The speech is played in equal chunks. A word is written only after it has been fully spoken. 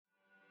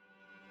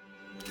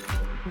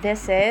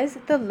This is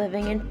the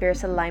Living in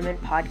Fierce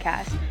Alignment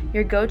podcast,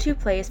 your go-to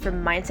place for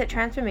mindset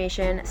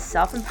transformation,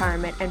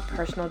 self-empowerment, and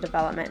personal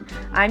development.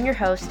 I'm your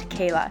host,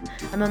 Kayla.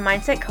 I'm a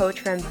mindset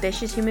coach for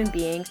ambitious human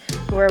beings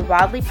who are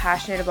wildly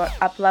passionate about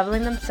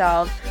up-leveling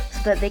themselves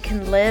so that they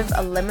can live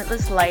a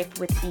limitless life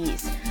with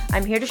ease.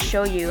 I'm here to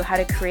show you how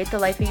to create the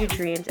life of your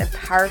dreams and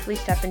powerfully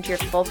step into your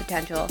full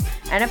potential,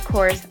 and of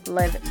course,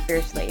 live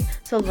fiercely.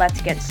 So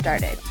let's get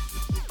started.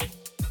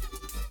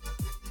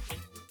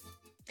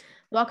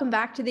 Welcome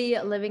back to the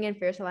Living in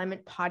Fierce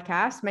Alignment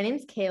podcast. My name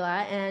is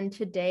Kayla, and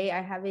today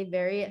I have a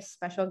very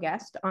special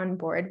guest on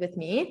board with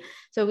me.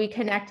 So we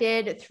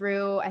connected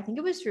through, I think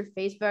it was through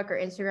Facebook or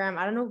Instagram.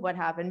 I don't know what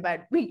happened,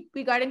 but we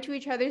got into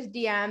each other's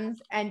DMs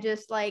and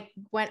just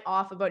went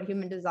off about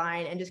human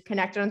design and just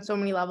connected on so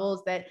many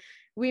levels that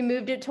we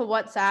moved it to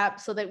WhatsApp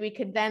so that we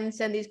could then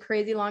send these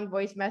crazy long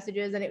voice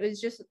messages. And it was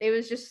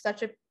just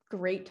such a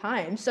great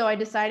time. So I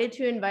decided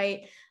to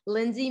invite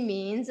Lindsey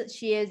Means.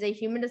 She is a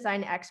human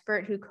design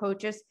expert who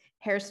coaches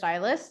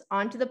hairstylists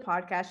onto the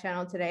podcast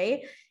channel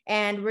today.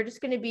 And we're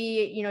just going to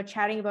be,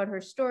 chatting about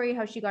her story,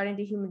 how she got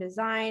into human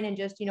design and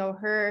just,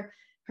 her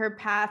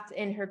path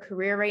in her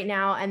career right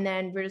now. And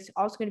then we're just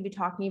also going to be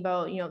talking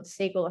about, the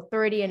sacral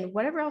authority and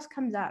whatever else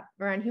comes up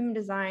around human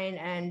design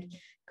and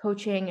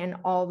coaching and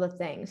all the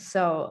things.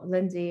 So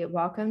Lindsey,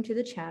 welcome to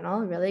the channel.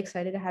 Really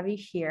excited to have you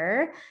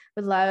here.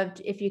 Would love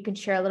if you could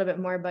share a little bit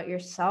more about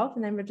yourself,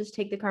 and then we'll just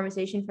take the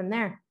conversation from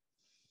there.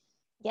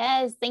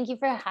 Yes, thank you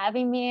for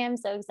having me. I'm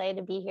so excited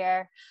to be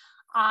here.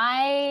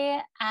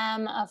 I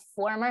am a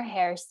former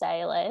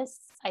hairstylist.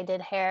 I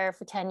did hair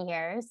for 10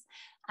 years.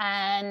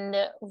 And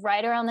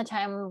right around the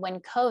time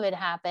when COVID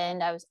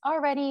happened, I was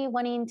already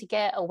wanting to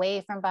get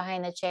away from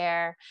behind the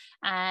chair.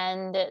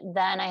 And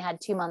then I had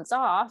 2 months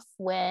off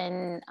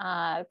when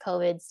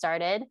COVID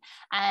started.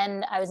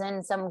 And I was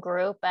in some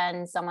group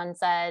and someone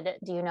said,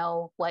 "Do you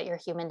know what your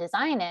human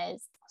design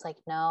is?" I was like,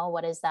 "No,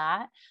 what is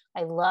that?"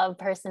 I love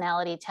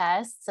personality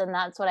tests, and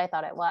that's what I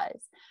thought it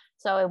was.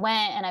 So I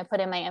went and I put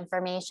in my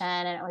information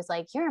and it was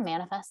like, "You're a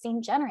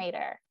manifesting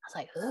generator." I was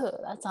like, "Ooh,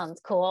 that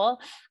sounds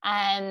cool."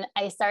 And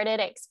I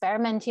started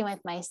experimenting with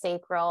my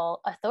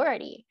sacral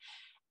authority.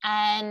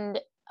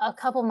 And a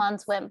couple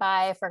months went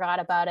by, I forgot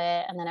about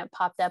it. And then it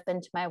popped up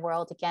into my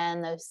world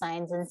again, those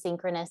signs and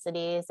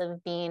synchronicities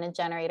of being a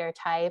generator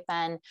type.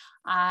 And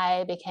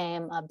I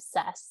became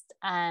obsessed.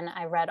 And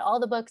I read all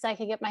the books I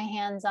could get my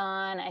hands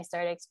on. I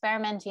started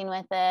experimenting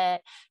with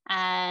it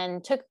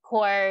and took a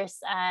course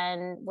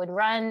and would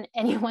run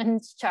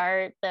anyone's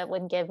chart that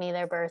would give me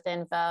their birth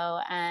info,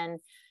 and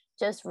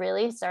just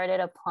really started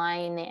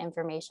applying the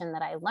information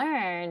that I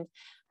learned.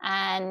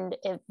 And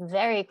it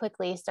very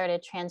quickly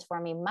started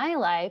transforming my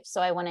life.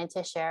 So I wanted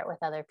to share it with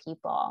other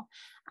people.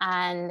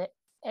 And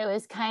it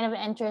was kind of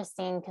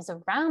interesting because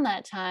around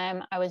that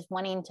time, I was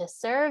wanting to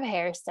serve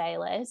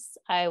hairstylists.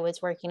 I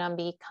was working on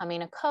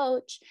becoming a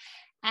coach.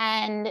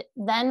 And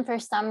then for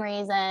some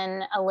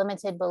reason, a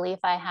limited belief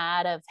I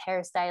had of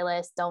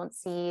hairstylists don't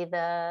see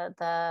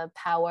the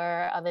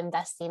power of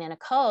investing in a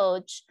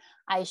coach,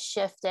 I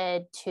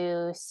shifted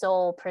to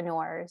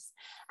soulpreneurs.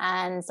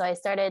 And so I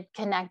started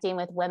connecting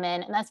with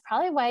women. And that's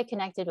probably why I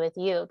connected with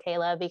you,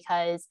 Kayla,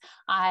 because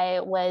I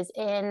was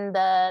in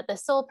the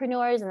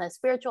soulpreneurs and the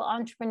spiritual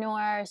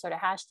entrepreneur sort of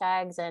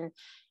hashtags and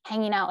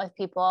hanging out with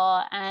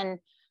people. And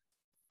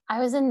I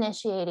was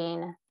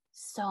initiating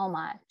so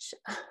much.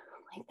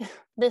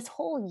 This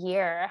whole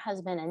year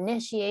has been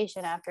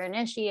initiation after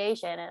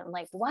initiation. And I'm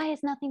like, why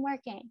is nothing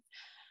working?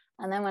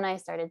 And then when I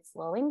started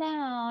slowing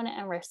down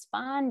and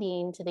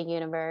responding to the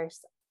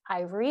universe,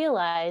 I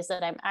realized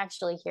that I'm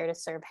actually here to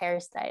serve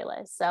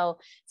hairstylists. So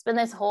it's been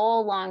this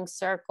whole long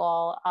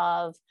circle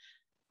of,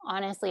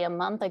 honestly, a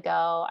month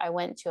ago, I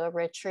went to a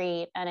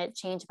retreat and it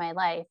changed my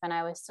life. And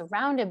I was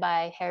surrounded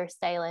by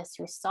hairstylists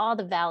who saw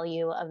the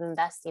value of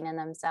investing in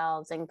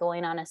themselves and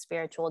going on a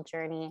spiritual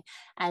journey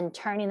and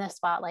turning the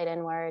spotlight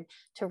inward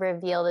to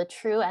reveal the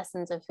true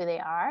essence of who they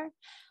are.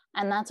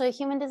 And that's what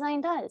human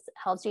design does. It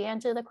helps you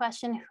answer the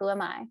question, who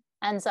am I?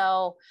 And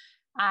so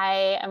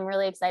I am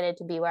really excited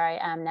to be where I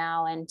am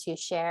now and to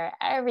share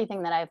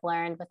everything that I've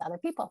learned with other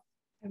people.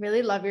 I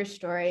really love your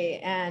story.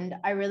 And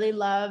I really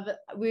love,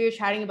 we were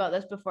chatting about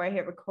this before I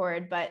hit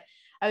record, but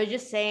I was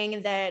just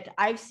saying that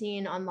I've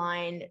seen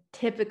online,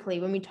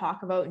 typically when we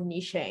talk about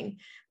niching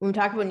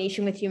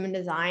with human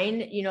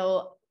design,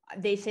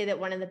 they say that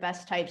one of the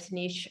best types to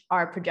niche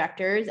are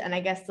projectors. And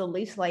I guess the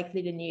least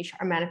likely to niche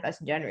are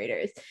manifest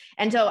generators.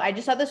 And so I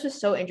just thought this was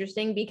so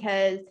interesting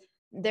because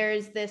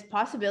there's this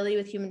possibility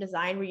with human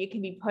design where you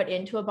can be put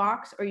into a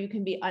box or you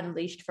can be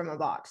unleashed from a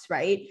box,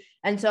 right?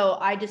 And so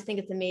I just think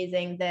it's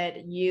amazing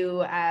that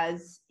you,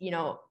 as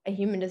a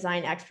human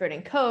design expert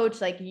and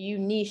coach, you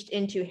niched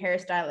into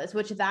hairstylist,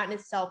 which that in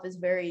itself is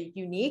very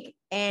unique,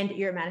 and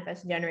you're a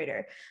manifest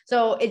generator.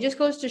 So it just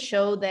goes to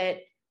show that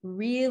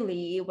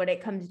really what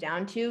it comes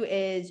down to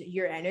is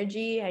your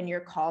energy and your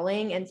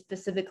calling, and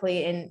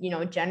specifically in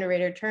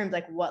generator terms,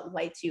 like what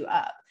lights you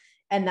up.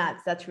 And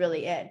that's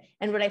really it.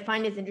 And what I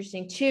find is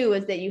interesting too,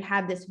 is that you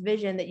had this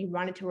vision that you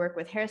wanted to work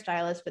with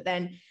hairstylists, but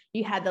then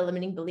you had the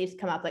limiting beliefs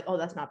come up like, oh,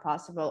 that's not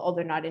possible. Oh,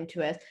 they're not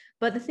into it.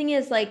 But the thing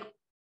is, like,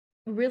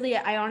 really,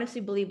 I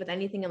honestly believe with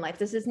anything in life,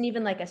 this isn't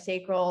even like a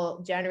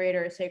sacral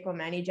generator, a sacral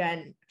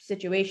mani-gen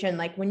situation.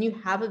 Like when you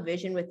have a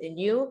vision within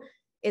you,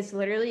 it's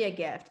literally a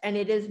gift and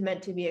it is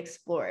meant to be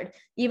explored.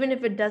 Even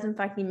if it doesn't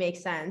fucking make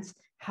sense,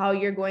 how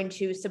you're going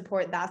to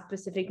support that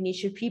specific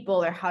niche of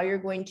people or how you're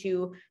going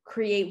to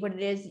create what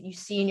it is you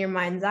see in your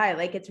mind's eye.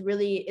 Like it's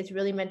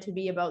really meant to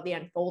be about the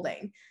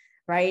unfolding,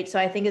 right? So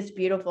I think it's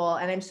beautiful.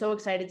 And I'm so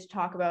excited to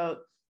talk about,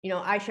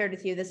 I shared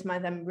with you this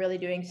month, I'm really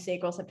doing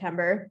sacral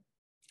September.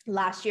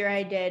 Last year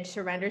I did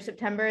surrender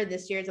September.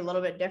 This year is a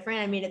little bit different.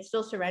 I mean, it's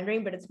still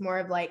surrendering, but it's more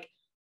of like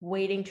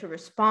waiting to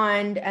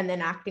respond and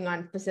then acting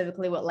on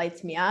specifically what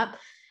lights me up.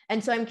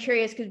 And so I'm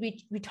curious because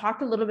we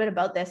talked a little bit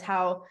about this,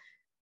 how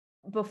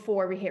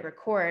before we hit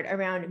record,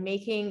 around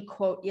making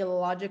quote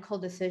illogical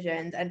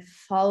decisions and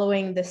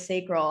following the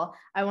sacral.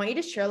 I want you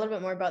to share a little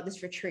bit more about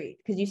this retreat,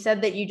 because you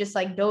said that you just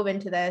like dove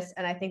into this,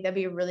 and I think that'd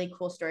be a really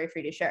cool story for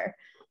you to share.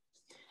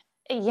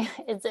 Yeah,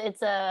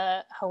 it's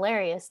a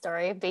hilarious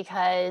story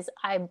because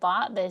I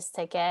bought this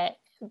ticket.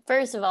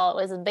 First of all,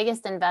 it was the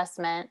biggest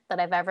investment that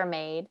I've ever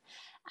made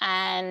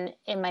and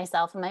in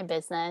myself and my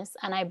business.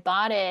 And I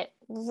bought it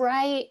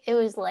it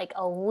was like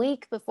a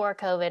week before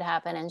COVID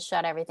happened and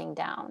shut everything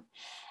down.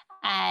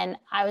 And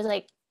I was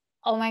like,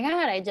 oh my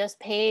God, I just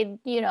paid,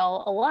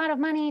 a lot of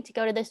money to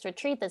go to this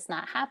retreat that's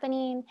not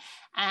happening.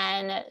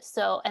 And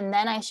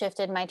then I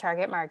shifted my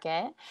target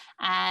market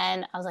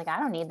and I was like, I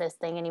don't need this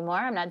thing anymore.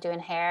 I'm not doing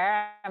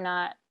hair. I'm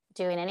not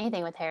doing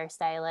anything with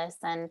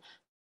hairstylists. And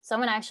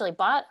someone actually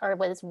bought or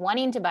was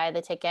wanting to buy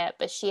the ticket,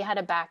 but she had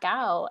to back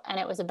out. And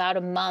it was about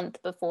a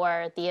month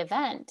before the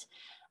event.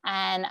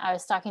 And I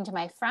was talking to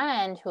my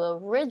friend who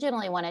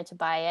originally wanted to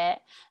buy it,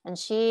 and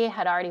she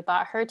had already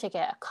bought her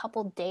ticket a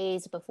couple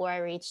days before I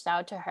reached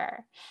out to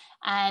her.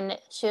 And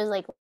she was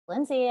like,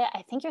 Lindsey,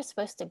 I think you're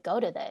supposed to go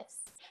to this.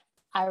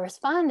 I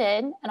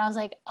responded and I was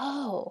like,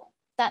 oh,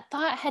 that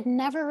thought had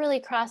never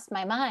really crossed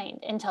my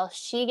mind until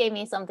she gave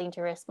me something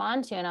to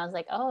respond to. And I was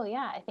like, oh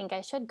yeah, I think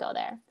I should go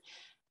there.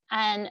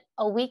 And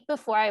a week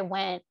before I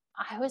went,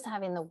 I was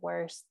having the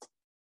worst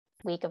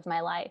week of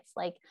my life.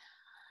 Like,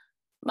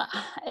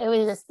 it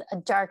was just a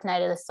dark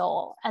night of the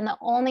soul. And the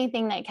only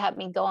thing that kept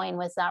me going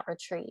was that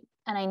retreat.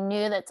 And I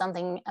knew that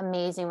something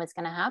amazing was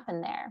going to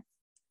happen there.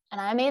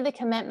 And I made the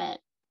commitment.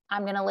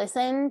 I'm going to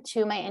listen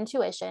to my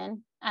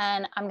intuition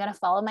and I'm going to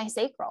follow my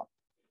sacral.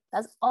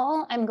 That's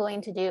all I'm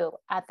going to do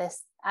at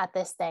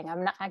this thing.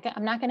 I'm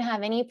not going to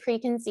have any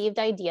preconceived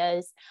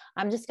ideas.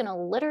 I'm just going to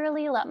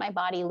literally let my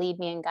body lead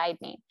me and guide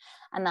me.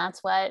 And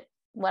that's what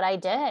I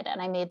did.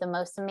 And I made the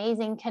most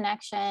amazing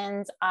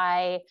connections.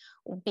 I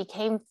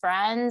became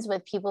friends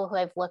with people who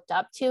I've looked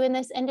up to in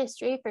this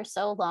industry for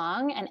so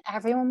long. And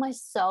everyone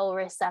was so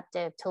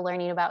receptive to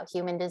learning about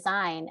human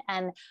design.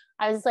 And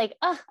I was like,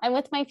 oh, I'm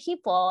with my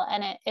people.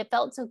 And it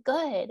felt so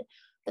good.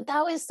 But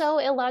that was so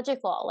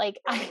illogical. Like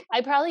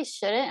I probably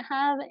shouldn't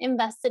have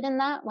invested in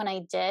that when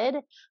I did,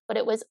 but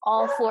it was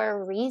all for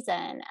a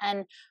reason.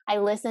 And I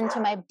listened to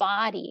my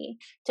body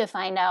to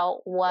find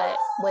out what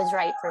was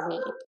right for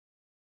me.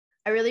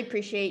 I really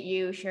appreciate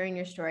you sharing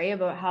your story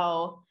about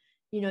how,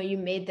 you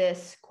made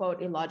this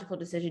quote illogical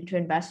decision to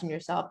invest in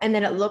yourself. And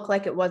then it looked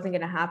like it wasn't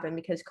going to happen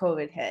because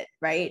COVID hit.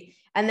 Right.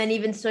 And then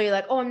even still, you're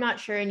like, oh, I'm not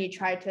sure. And you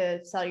tried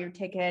to sell your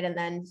ticket. And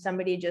then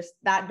somebody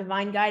that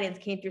divine guidance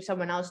came through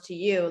someone else to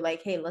you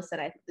like, hey,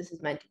 listen, I think this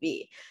is meant to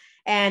be.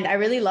 And I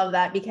really love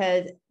that,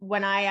 because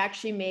when I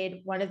actually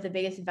made one of the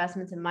biggest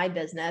investments in my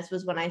business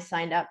was when I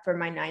signed up for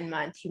my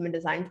 9-month human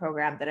design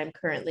program that I'm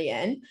currently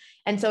in.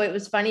 And so it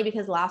was funny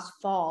because last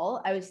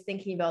fall I was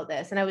thinking about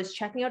this and I was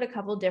checking out a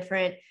couple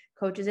different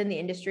coaches in the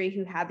industry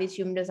who had these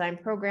human design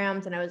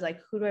programs. And I was like,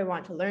 who do I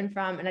want to learn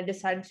from? And I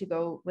decided to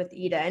go with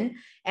Eden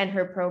and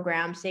her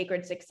program,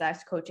 Sacred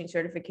Success Coaching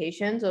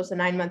Certification. So it's a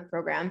 9-month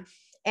program.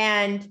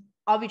 And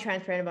I'll be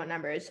transparent about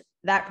numbers.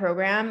 That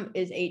program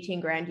is 18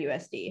 grand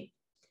USD.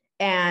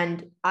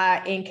 And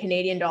in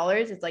Canadian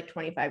dollars, it's like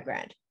 25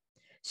 grand.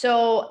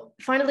 So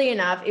funnily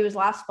enough, it was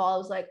last fall. I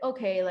was like,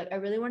 okay, like I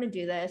really want to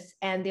do this.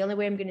 And the only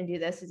way I'm going to do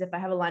this is if I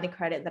have a line of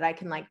credit that I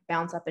can like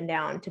bounce up and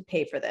down to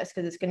pay for this,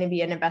 because it's going to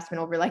be an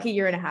investment over like a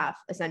year and a half,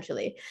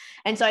 essentially.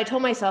 And so I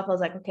told myself, I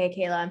was like, okay,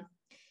 Kayla,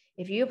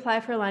 if you apply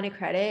for a line of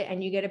credit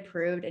and you get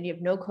approved and you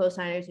have no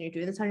co-signers and you're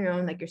doing this on your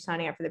own, like you're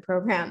signing up for the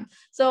program.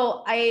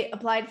 So I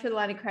applied for the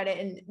line of credit,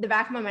 and the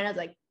back of my mind, I was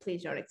like,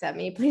 please don't accept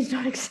me. Please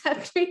don't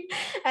accept me.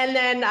 And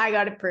then I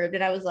got approved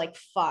and I was like,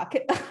 fuck,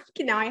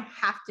 now I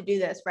have to do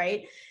this.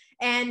 Right.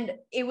 And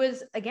it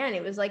was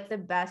like the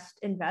best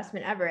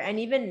investment ever. And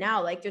even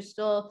now, like there's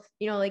still,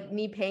 like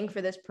me paying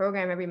for this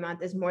program every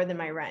month is more than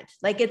my rent.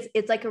 Like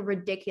it's like a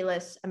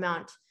ridiculous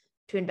amount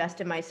to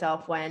invest in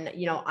myself when,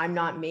 I'm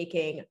not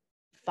making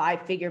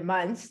 5-figure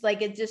months.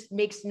 Like it just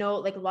makes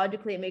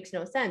logically it makes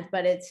no sense,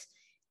 but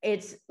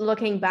it's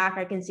looking back,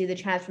 I can see the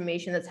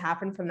transformation that's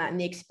happened from that and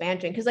the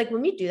expansion. Cause like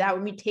when we do that,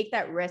 when we take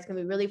that risk and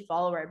we really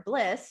follow our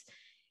bliss,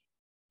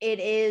 it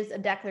is a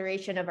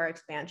declaration of our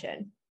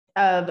expansion,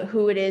 of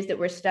who it is that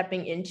we're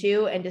stepping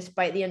into. And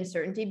despite the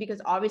uncertainty,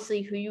 because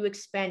obviously who you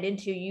expand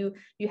into, you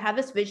have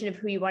this vision of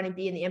who you want to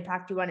be and the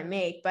impact you want to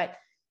make, but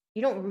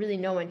you don't really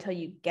know until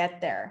you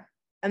get there.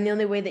 And the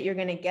only way that you're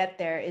going to get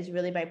there is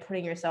really by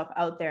putting yourself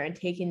out there and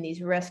taking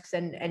these risks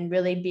and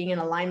really being in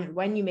alignment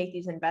when you make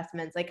these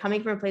investments, like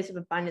coming from a place of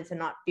abundance and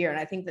not fear. And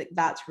I think that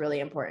that's really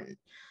important.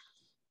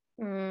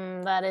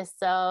 That is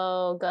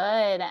so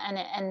good.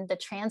 And the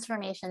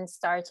transformation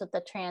starts with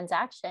the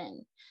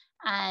transaction.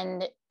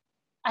 And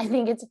I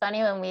think it's funny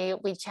when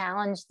we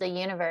challenge the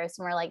universe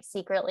and we're like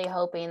secretly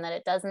hoping that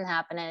it doesn't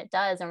happen, and it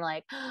does. And we're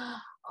like,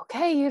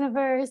 okay,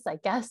 universe, I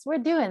guess we're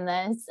doing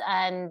this.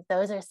 And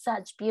those are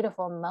such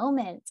beautiful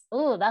moments.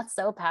 Oh, that's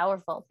so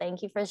powerful.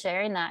 Thank you for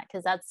sharing that,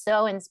 because that's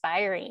so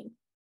inspiring.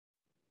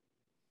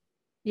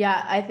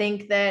 Yeah, I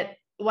think that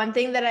one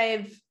thing that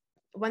I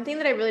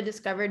really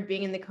discovered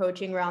being in the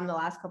coaching realm the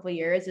last couple of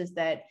years is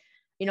that,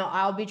 you know,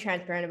 I'll be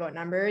transparent about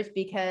numbers,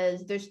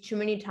 because there's too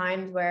many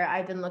times where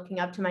I've been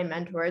looking up to my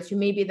mentors who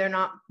maybe they're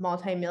not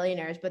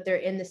multimillionaires, but they're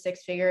in the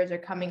six figures or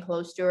coming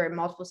close to, or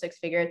multiple six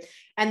figures.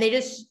 And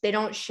they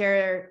don't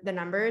share the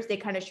numbers. They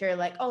kind of share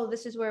like, oh,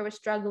 this is where we're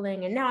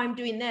struggling, and now I'm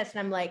doing this. And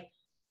I'm like,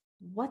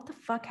 what the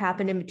fuck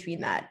happened in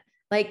between that?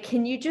 Like,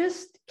 can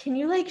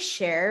you like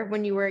share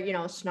when you were, you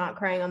know, snot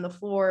crying on the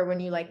floor, when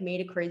you like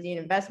made a crazy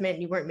investment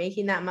and you weren't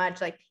making that much,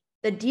 like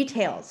the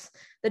details.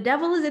 The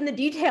devil is in the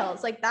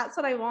details. Like, that's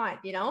what I want,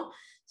 you know?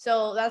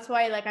 So that's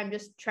why, like, I'm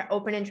just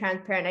open and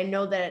transparent. I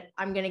know that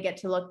I'm going to get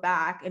to look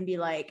back and be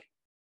like,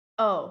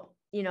 oh,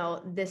 you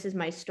know, this is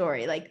my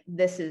story. Like,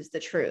 this is the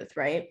truth.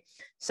 Right.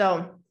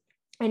 So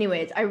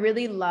anyways, I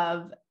really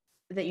love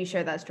that you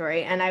share that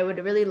story. And I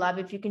would really love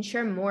if you can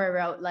share more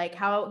about like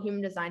how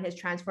human design has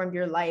transformed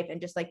your life and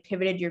just like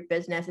pivoted your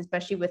business,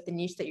 especially with the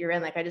niche that you're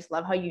in. Like, I just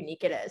love how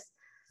unique it is.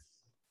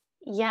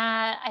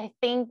 Yeah, I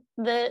think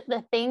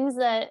the things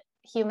that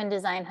human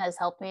design has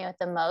helped me with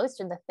the most,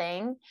 or the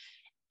thing,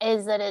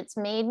 is that it's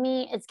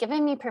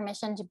given me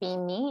permission to be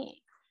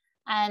me.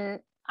 And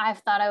I've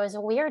thought I was a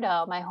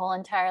weirdo my whole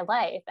entire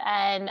life.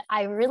 And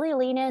I really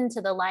lean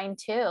into the line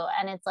too.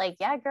 And it's like,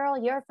 yeah, girl,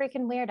 you're a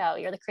freaking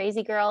weirdo. You're the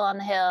crazy girl on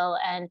the hill,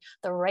 and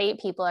the right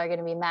people are going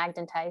to be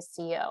magnetized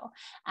to you.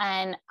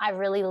 And I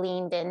really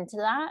leaned into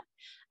that.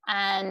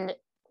 And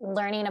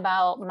learning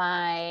about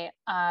my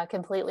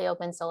completely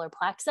open solar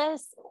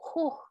plexus,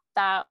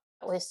 that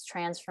was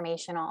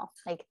transformational.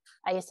 Like,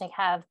 I used to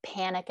have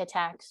panic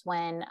attacks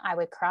when I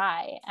would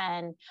cry,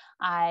 and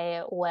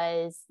I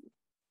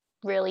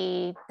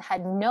really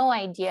had no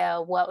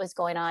idea what was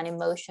going on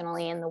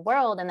emotionally in the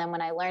world. And then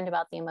when I learned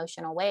about the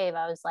emotional wave,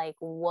 I was like,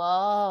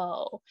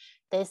 whoa,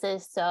 this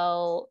is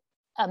so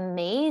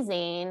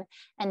amazing.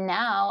 And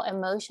now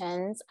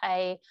emotions,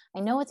 I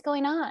know what's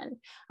going on.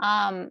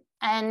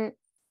 And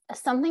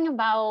something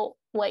about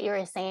what you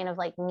were saying of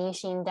like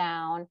niching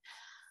down,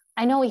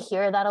 I know we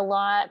hear that a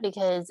lot,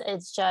 because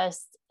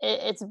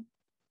it's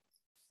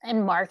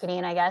in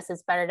marketing, I guess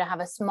it's better to have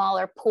a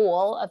smaller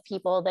pool of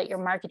people that you're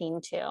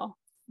marketing to.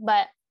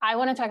 But I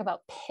want to talk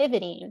about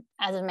pivoting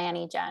as a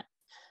mani-gen,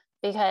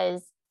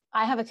 because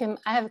I have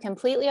a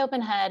completely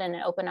open head and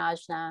an open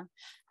ajna.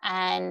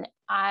 And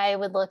I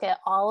would look at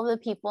all of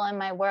the people in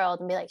my world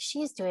and be like,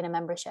 she's doing a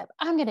membership,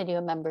 I'm going to do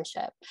a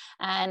membership.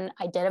 And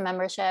I did a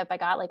membership. I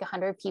got like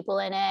 100 people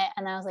in it.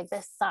 And I was like,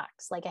 this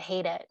sucks. Like, I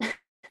hate it.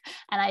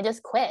 And I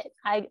just quit.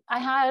 I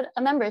had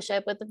a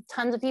membership with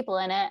tons of people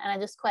in it, and I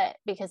just quit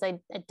because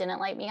it didn't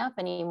light me up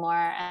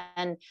anymore.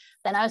 And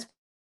then I was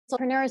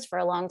entrepreneurs for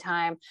a long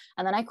time,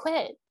 and then I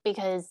quit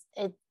because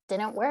it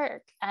didn't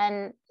work.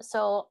 And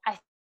so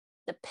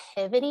the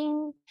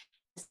pivoting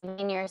is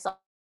giving yourself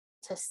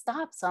to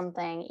stop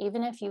something,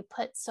 even if you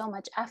put so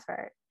much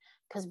effort.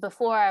 Because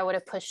before I would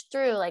have pushed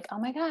through like, oh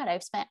my God,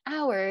 I've spent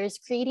hours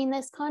creating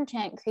this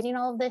content, creating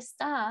all of this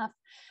stuff.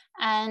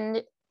 And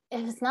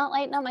if it's not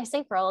lighting up my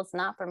sacral, it's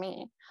not for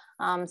me.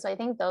 So I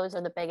think those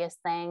are the biggest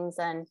things.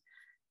 And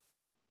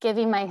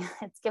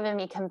it's given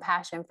me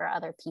compassion for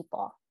other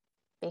people,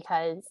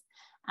 because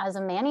as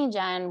a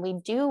mani-gen, we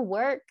do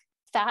work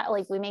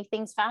like we make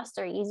things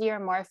faster, easier,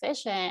 more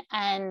efficient.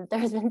 And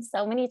there's been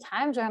so many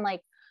times where I'm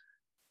like,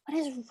 what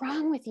is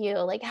wrong with you?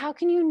 Like, how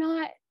can you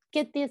not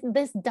get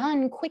this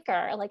done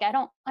quicker? Like, I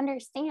don't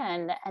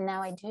understand. And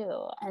now I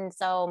do. And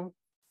so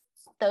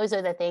those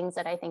are the things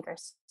that I think are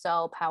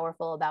so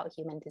powerful about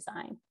human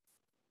design.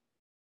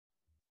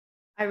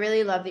 I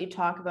really love that you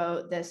talk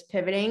about this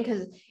pivoting,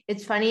 because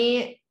it's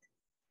funny,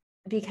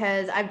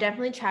 because I've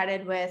definitely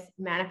chatted with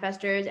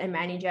manifestors and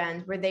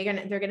mani-gens where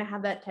they're gonna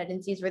have that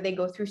tendencies where they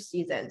go through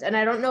seasons. And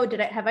I don't know,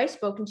 have I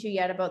spoken to you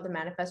yet about the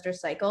manifestor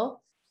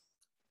cycle?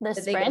 The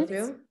sprints? They go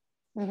through?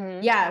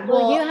 Mm-hmm. Yeah.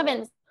 Well, you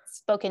haven't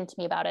spoken to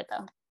me about it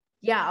though.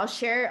 Yeah, I'll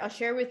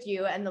share with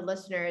you and the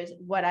listeners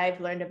what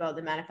I've learned about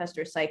the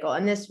manifestor cycle.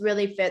 And this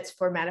really fits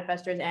for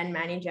manifestors and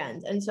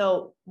mani-gens. And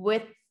so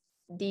with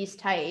these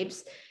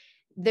types,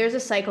 there's a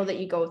cycle that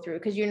you go through,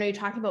 because you're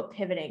talking about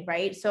pivoting,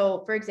 right?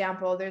 So for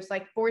example, there's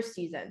like 4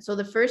 seasons. So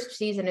the first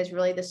season is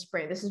really the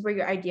spring. This is where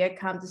your idea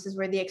comes. This is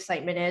where the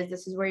excitement is.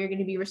 This is where you're going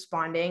to be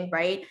responding,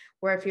 right?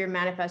 Where if you're a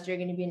manifestor, you're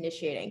going to be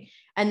initiating.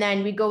 And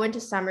then we go into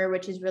summer,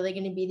 which is really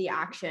going to be the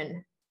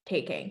action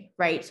taking,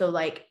 right? So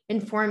like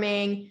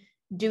informing,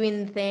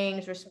 doing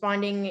things,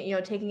 responding,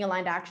 taking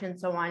aligned action and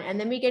so on. And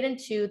then we get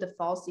into the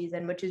fall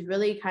season, which is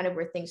really kind of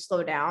where things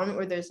slow down,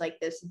 or there's like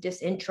this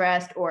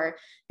disinterest or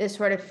this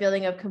sort of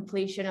feeling of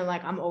completion and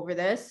like, I'm over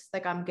this,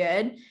 like I'm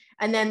good.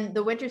 And then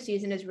the winter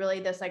season is really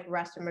this like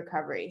rest and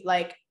recovery.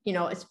 Like,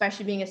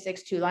 especially being a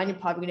 6-2 line, you're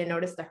probably going to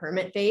notice the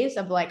hermit phase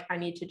of like, I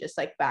need to just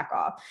like back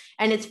off.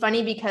 And it's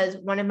funny because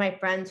one of my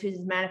friends who's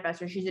a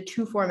manifestor, she's a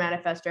 2-4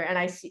 manifestor. And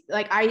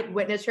I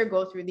witnessed her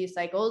go through these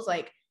cycles,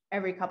 like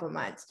every couple of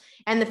months.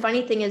 And the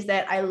funny thing is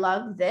that I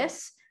love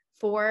this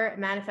for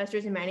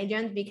manifestors and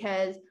managens,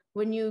 because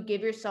when you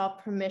give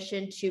yourself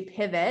permission to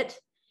pivot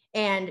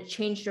and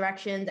change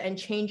directions and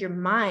change your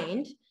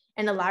mind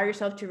and allow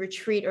yourself to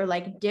retreat or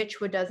like ditch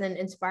what doesn't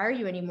inspire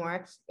you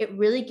anymore, it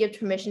really gives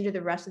permission to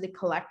the rest of the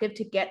collective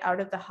to get out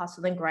of the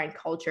hustle and grind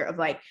culture of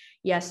like,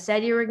 yes,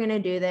 said you were going to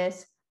do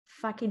this,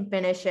 fucking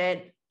finish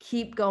it,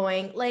 keep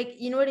going. Like,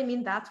 you know what I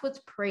mean? That's what's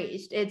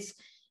praised. It's,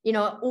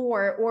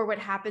 or what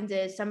happens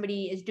is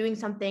somebody is doing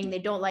something, they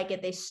don't like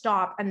it, they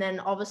stop, and then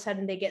all of a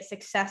sudden they get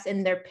success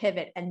in their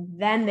pivot, and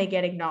then they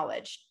get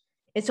acknowledged.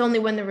 It's only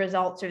when the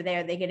results are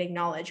there they get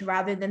acknowledged,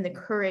 rather than the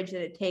courage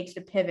that it takes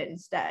to pivot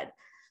instead.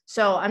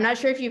 So I'm not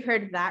sure if you've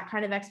heard that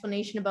kind of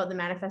explanation about the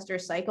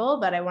manifestor cycle,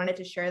 but I wanted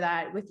to share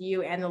that with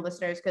you and the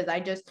listeners,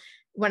 because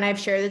when I've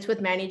shared this with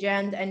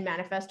managens and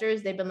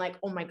manifestors, they've been like,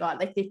 oh my God,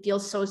 like they feel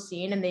so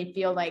seen, and they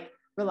feel like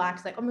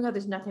relaxed, like, oh my God,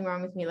 there's nothing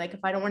wrong with me. Like,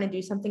 if I don't want to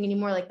do something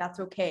anymore, like that's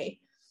okay.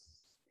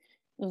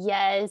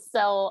 Yes.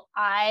 So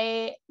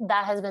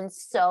that has been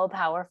so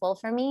powerful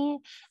for me.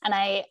 And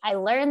I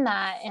learned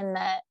that in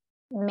that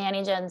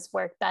managens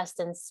work best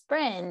in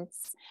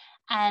sprints.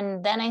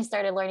 And then I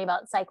started learning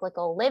about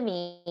cyclical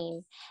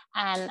living,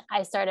 and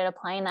I started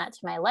applying that to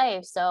my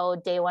life.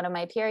 So day 1 of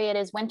my period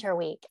is winter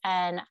week,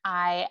 and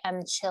I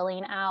am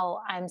chilling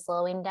out. I'm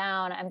slowing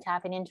down. I'm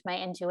tapping into my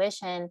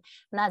intuition. And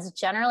that's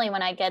generally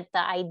when I get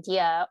the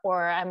idea,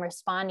 or I'm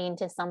responding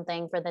to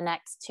something for the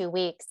next 2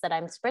 weeks that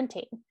I'm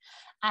sprinting.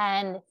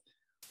 And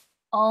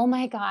oh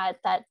my God,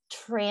 that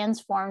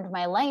transformed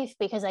my life,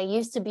 because I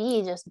used to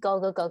be just go,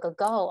 go, go, go,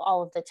 go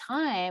all of the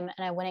time.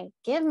 And I wouldn't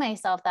give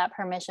myself that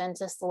permission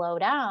to slow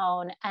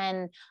down.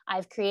 And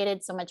I've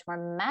created so much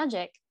more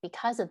magic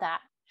because of that.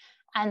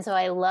 And so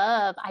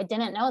I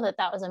didn't know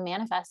that was a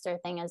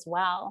manifestor thing as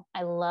well.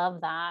 I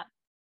love that.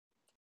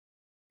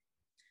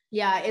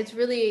 Yeah, it's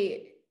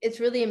really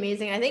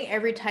amazing. I think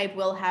every type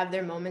will have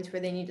their moments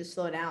where they need to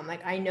slow down.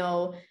 Like I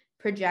know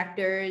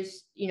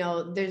projectors,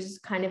 there's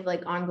kind of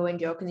like ongoing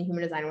joke in the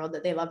human design world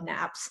that they love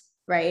naps,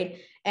 right?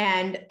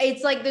 And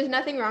it's like, there's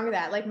nothing wrong with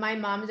that. Like my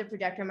mom is a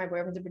projector, my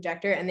boyfriend's a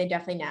projector, and they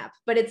definitely nap.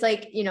 But it's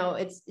like,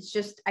 it's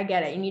just, I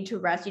get it. You need to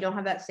rest. You don't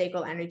have that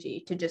sacral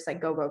energy to just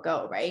like go, go,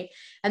 go, right?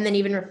 And then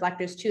even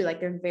reflectors too,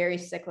 like they're very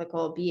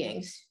cyclical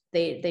beings.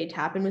 They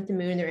tap in with the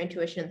moon, their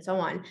intuition, and so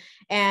on.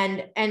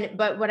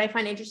 But what I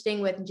find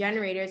interesting with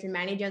generators, and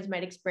managens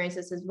might experience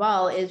this as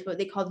well, is what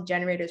they call the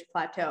generator's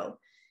plateau.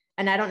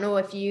 And I don't know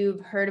if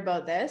you've heard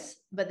about this,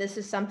 but this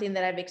is something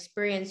that I've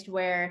experienced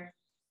where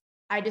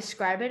I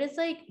describe it as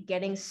like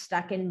getting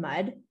stuck in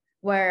mud,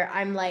 where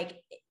I'm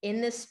like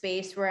in this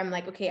space where I'm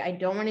like, okay, I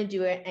don't want to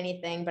do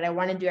anything, but I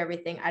want to do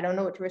everything. I don't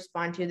know what to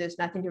respond to. There's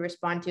nothing to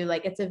respond to.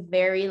 Like, it's a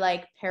very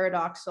like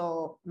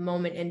paradoxical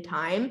moment in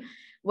time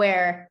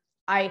where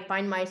I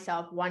find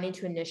myself wanting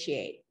to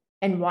initiate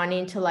and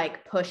wanting to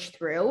like push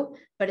through,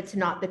 but it's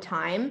not the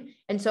time.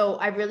 And so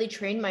I've really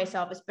trained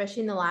myself,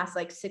 especially in the last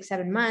like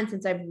 6-7 months,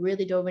 since I've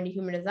really dove into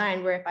human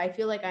design, where if I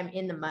feel like I'm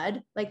in the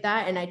mud like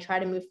that and I try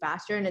to move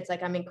faster and it's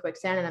like I'm in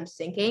quicksand and I'm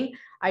sinking,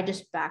 I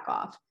just back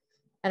off.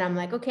 And I'm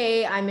like,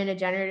 okay, I'm in a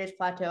generator's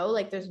plateau.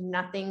 Like there's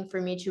nothing for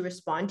me to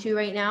respond to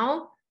right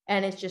now.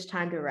 And it's just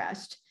time to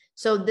rest.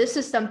 So this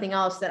is something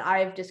else that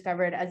I've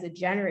discovered as a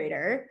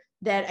generator,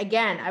 that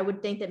again, I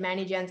would think that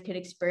managens could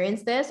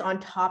experience this on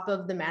top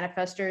of the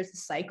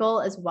manifestor's cycle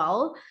as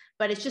well.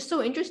 But it's just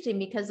so interesting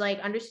because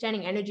like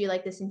understanding energy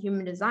like this in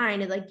human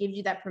design, it like gives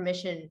you that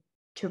permission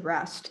to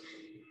rest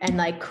and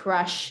like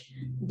crush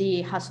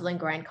the hustle and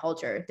grind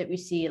culture that we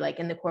see like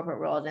in the corporate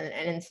world and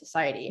in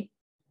society.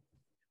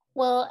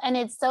 Well, and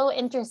it's so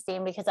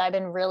interesting because I've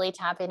been really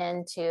tapping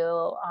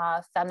into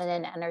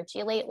feminine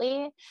energy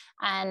lately,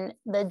 and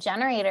the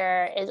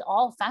generator is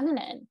all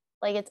feminine.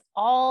 Like it's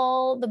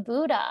all the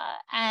Buddha,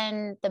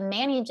 and the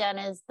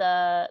Manigen is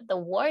the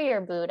warrior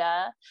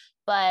Buddha,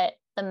 but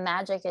the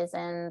magic is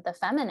in the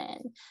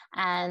feminine,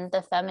 and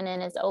the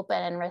feminine is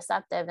open and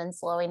receptive and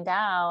slowing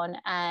down.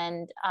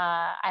 And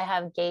I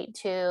have gate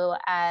 2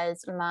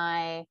 as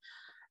my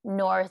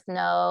North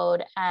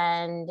Node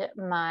and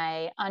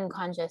my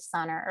unconscious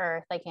sun or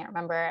earth, I can't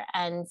remember.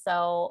 And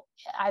so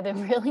I've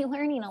been really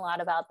learning a lot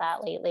about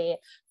that lately.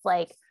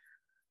 Like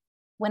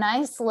when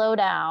I slow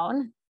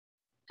down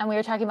and we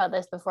were talking about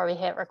this before we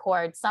hit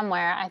record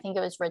somewhere, I think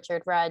it was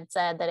Richard Rudd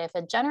said that if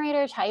a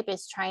generator type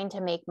is trying to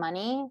make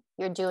money,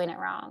 you're doing it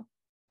wrong,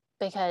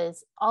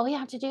 because all we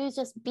have to do is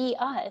just be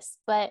us,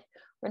 but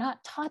we're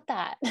not taught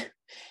that.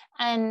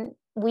 And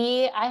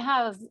I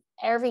have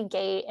every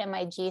gate in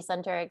my G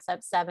center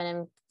except 7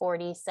 and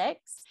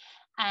 46.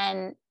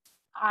 And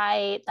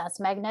that's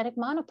magnetic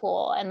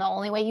monopole. And the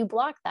only way you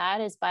block that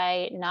is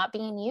by not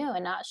being you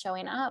and not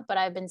showing up. But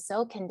I've been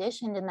so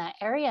conditioned in that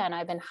area, and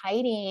I've been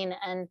hiding,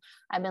 and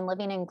I've been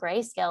living in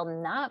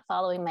grayscale, not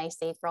following my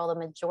sacral the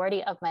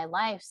majority of my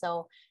life.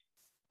 So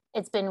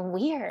it's been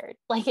weird.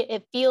 Like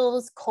it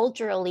feels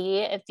culturally,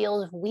 it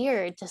feels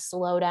weird to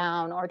slow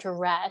down or to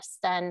rest.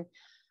 And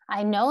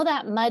I know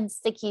that mud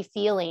sticky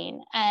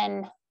feeling.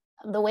 And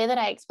the way that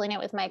I explain it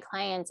with my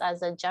clients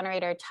as a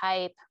generator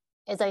type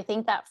is I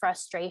think that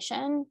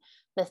frustration,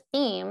 the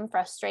theme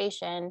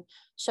frustration,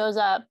 shows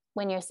up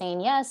when you're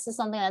saying yes to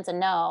something that's a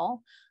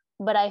no.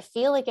 But I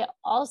feel like it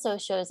also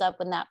shows up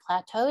when that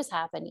plateau is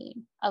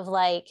happening of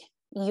like,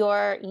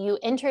 you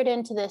entered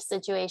into this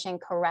situation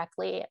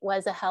correctly. It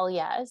was a hell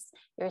yes.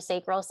 Your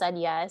sacral said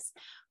yes,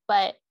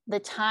 but the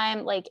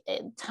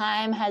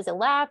time has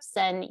elapsed,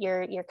 and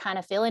you're kind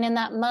of feeling in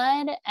that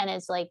mud, and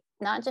it's like,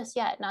 not just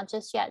yet,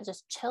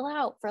 just chill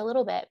out for a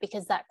little bit,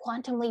 because that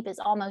quantum leap is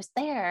almost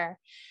there.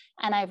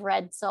 And I've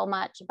read so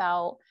much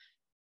about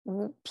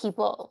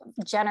people,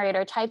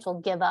 generator types will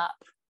give up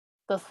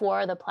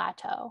before the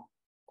plateau,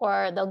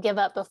 or they'll give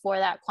up before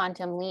that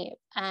quantum leap.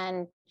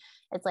 And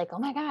it's like, oh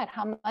my God,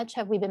 how much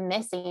have we been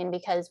missing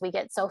because we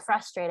get so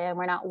frustrated and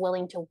we're not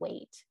willing to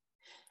wait.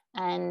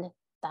 And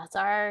that's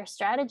our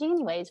strategy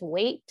anyways,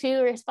 wait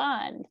to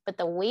respond. But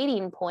the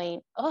waiting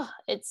point,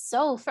 it's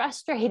so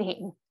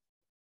frustrating.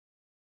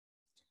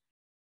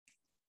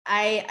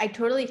 I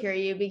totally hear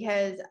you,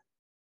 because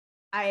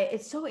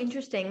it's so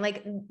interesting.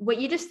 Like what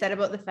you just said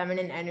about the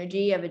feminine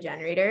energy of a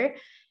generator.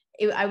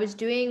 I was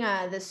doing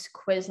this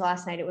quiz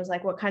last night. It was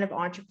like, what kind of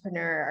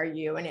entrepreneur are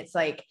you? And it's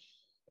like,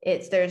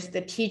 there's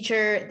the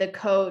teacher, the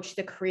coach,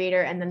 the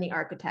creator, and then the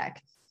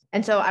architect.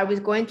 And so I was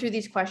going through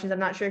these questions. I'm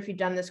not sure if you've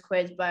done this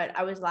quiz, but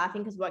I was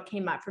laughing because what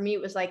came up for me,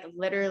 it was like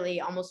literally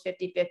almost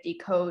 50-50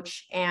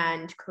 coach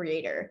and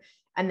creator,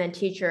 and then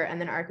teacher, and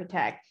then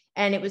architect.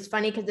 And it was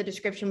funny because the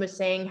description was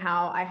saying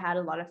how I had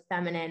a lot of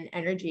feminine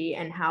energy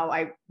and how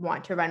I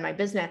want to run my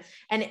business.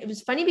 And it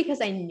was funny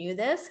because I knew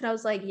this, and I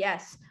was like,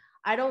 yes,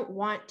 I don't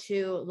want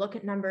to look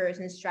at numbers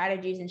and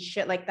strategies and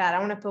shit like that. I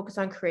want to focus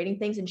on creating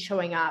things and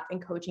showing up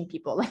and coaching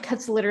people. Like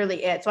that's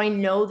literally it. So I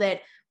know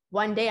that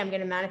one day I'm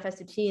going to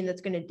manifest a team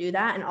that's going to do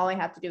that. And all I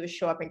have to do is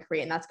show up and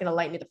create, and that's going to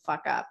light me the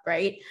fuck up.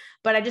 Right.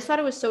 But I just thought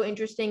it was so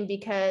interesting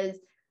because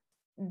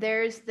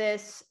there's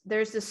this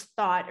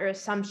thought or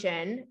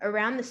assumption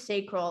around the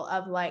sacral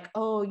of like,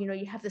 oh,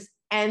 you have this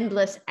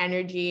endless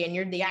energy and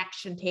you're the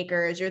action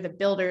takers, you're the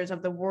builders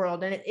of the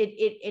world. And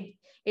it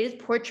is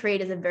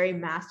portrayed as a very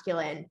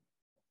masculine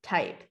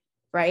type,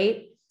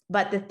 right?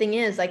 But the thing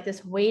is, like,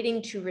 this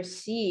waiting to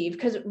receive,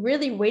 because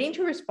really waiting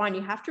to respond,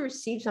 you have to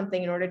receive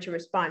something in order to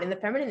respond. And the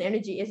feminine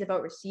energy is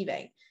about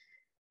receiving,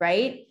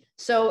 right?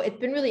 So it's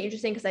been really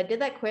interesting because I did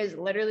that quiz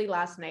literally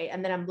last night,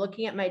 and then I'm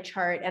looking at my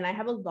chart and I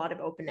have a lot of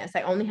openness.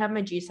 I only have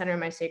my G center and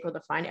my sacral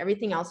defined.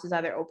 Everything else is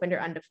either opened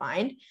or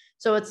undefined.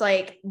 So it's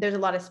like there's a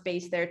lot of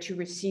space there to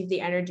receive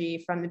the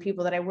energy from the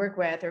people that I work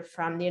with or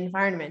from the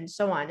environment and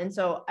so on. And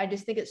so I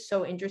just think it's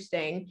so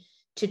interesting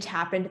to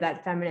tap into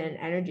that feminine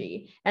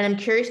energy. And I'm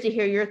curious to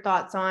hear your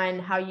thoughts on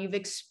how you've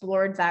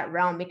explored that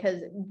realm,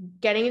 because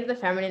getting into the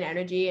feminine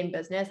energy in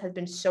business has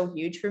been so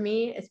huge for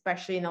me,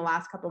 especially in the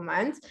last couple of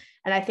months.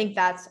 And I think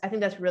that's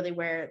really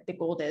where the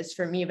gold is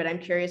for me, but I'm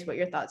curious what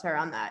your thoughts are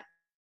on that.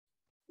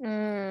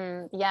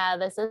 Yeah,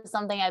 this is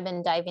something I've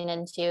been diving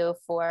into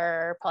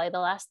for probably the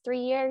last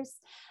 3 years.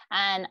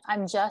 And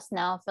I'm just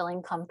now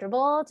feeling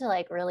comfortable to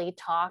like really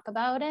talk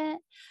about it.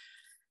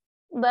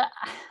 But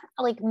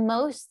like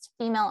most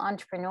female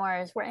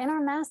entrepreneurs, we're inner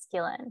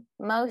masculine.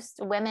 Most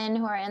women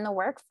who are in the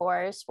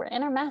workforce, we're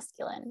inner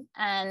masculine.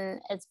 And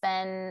it's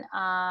been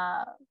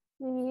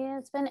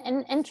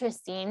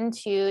interesting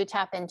to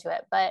tap into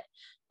it. But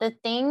the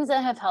things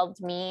that have helped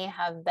me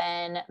have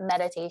been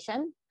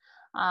meditation,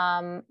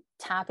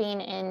 tapping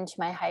into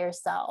my higher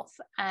self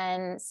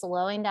and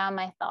slowing down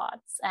my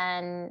thoughts.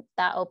 And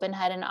that open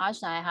head and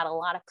ajna, I had a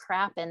lot of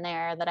crap in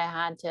there that I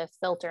had to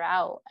filter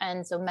out.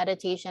 And so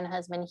meditation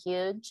has been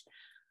huge.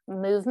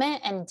 Movement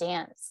and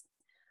dance.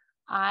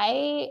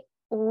 I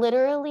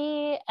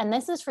literally, and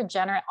this is for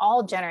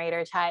all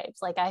generator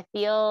types, like I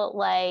feel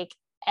like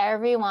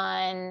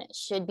everyone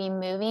should be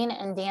moving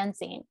and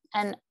dancing.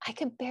 And I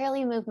could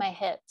barely move my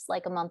hips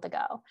like a month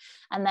ago.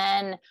 And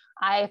then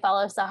I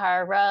follow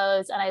Sahara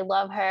Rose and I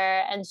love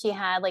her. And she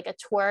had like a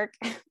twerk,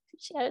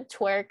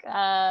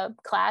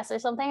 class or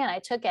something. And I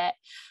took it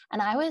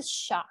and I was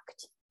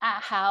shocked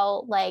at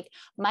how like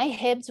my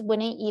hips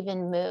wouldn't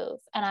even move.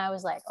 And I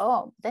was like,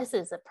 oh, this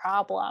is a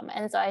problem.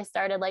 And so I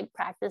started like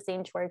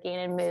practicing twerking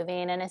and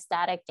moving and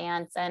ecstatic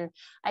dance. And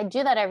I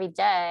do that every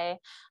day.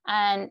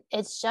 And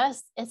it's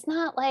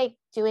not like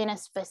doing a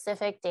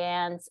specific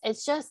dance.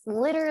 It's just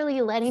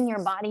literally letting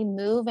your body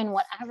move in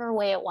whatever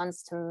way it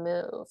wants to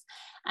move.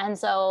 And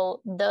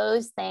so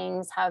those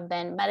things have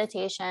been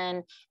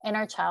meditation,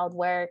 inner child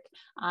work,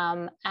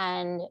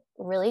 and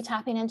really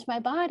tapping into my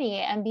body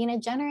and being a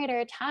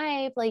generator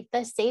type. Like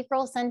the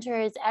sacral center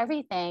is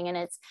everything. And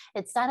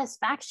it's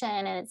satisfaction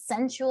and it's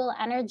sensual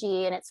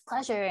energy and it's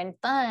pleasure and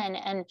fun.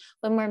 And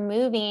when we're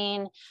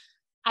moving,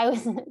 I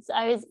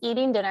was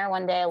eating dinner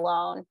one day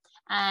alone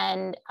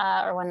and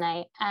or one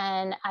night,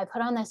 and I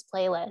put on this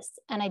playlist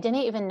and I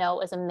didn't even know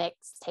it was a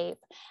mixtape,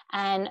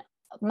 and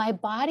my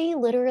body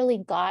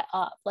literally got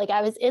up. Like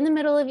I was in the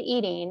middle of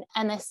eating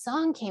and this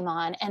song came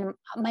on and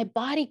my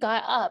body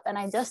got up and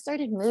I just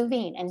started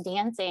moving and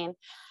dancing.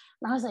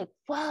 And I was like,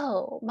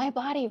 whoa, my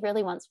body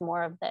really wants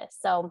more of this.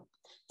 So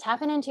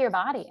tapping into your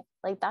body,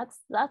 like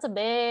that's a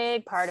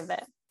big part of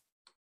it.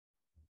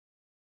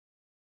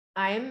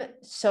 I'm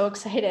so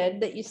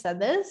excited that you said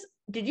this.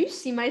 Did you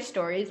see my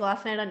stories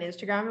last night on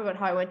Instagram about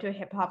how I went to a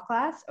hip hop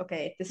class?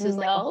 Okay, this is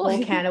like a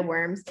whole can of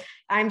worms.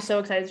 I'm so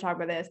excited to talk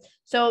about this.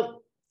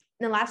 So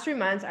in the last 3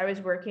 months, I was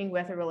working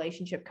with a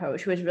relationship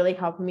coach who was really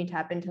helping me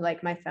tap into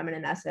like my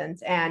feminine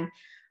essence. And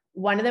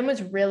one of them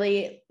was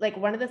really like,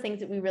 one of the things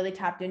that we really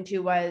tapped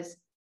into was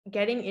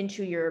getting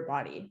into your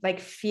body,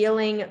 like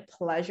feeling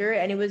pleasure.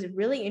 And it was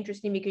really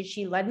interesting because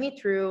she led me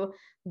through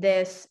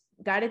this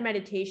guided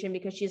meditation,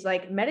 because she's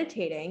like,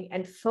 meditating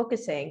and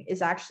focusing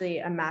is actually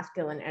a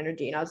masculine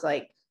energy. And I was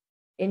like,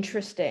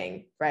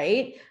 interesting,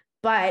 right?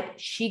 But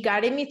she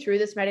guided me through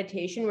this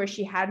meditation where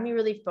she had me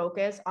really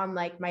focus on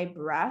like my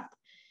breath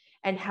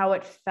and how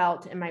it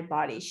felt in my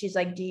body. She's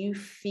like, do you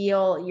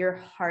feel your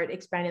heart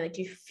expanding? Like,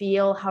 do you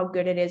feel how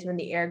good it is when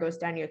the air goes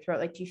down your throat?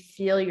 Like, do you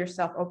feel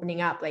yourself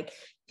opening up? Like,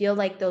 feel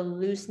like the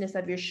looseness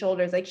of your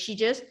shoulders. Like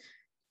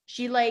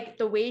she like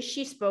the way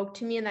she spoke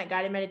to me in that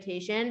guided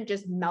meditation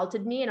just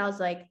melted me. And I was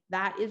like,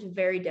 that is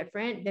very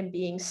different than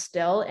being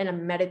still in a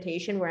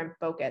meditation where I'm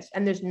focused.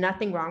 And there's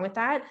nothing wrong with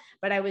that.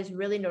 But I was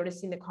really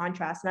noticing the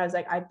contrast. And I was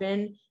like, I've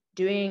been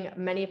doing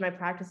many of my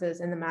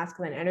practices in the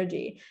masculine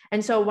energy.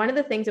 And so one of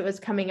the things that was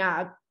coming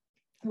up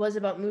was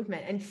about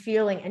movement and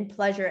feeling and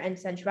pleasure and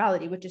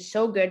sensuality, which is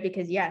so good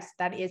because yes,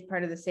 that is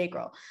part of the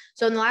sacral.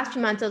 So in the last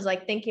few months, I was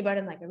like thinking about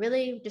it. I'm like, I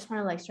really just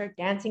want to like start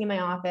dancing in my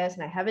office,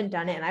 and I haven't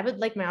done it. And I would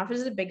like, my office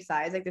is a big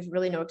size. Like there's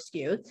really no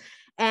excuse.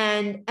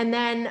 And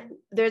then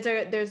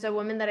there's a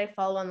woman that I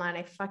follow online.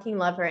 I fucking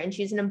love her. And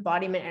she's an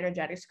embodiment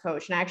energetics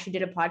coach. And I actually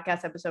did a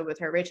podcast episode with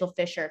her, Rachel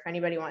Fisher, if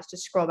anybody wants to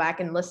scroll back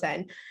and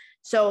listen.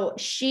 So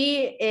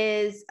she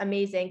is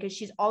amazing because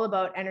she's all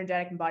about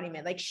energetic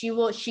embodiment. Like she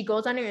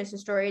goes on her Insta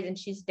stories and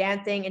she's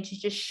dancing and she's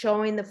just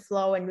showing the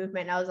flow and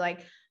movement. And I was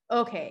like,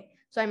 okay.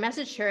 So I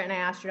messaged her and I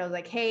asked her, I was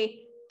like, hey,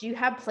 do you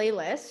have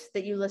playlists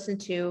that you listen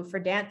to for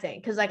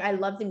dancing? Cause like, I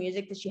love the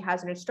music that she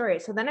has in her story.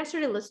 So then I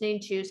started listening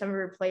to some of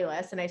her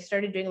playlists and I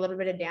started doing a little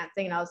bit of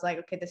dancing and I was like,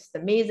 okay, this is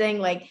amazing.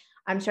 Like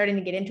I'm starting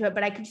to get into it,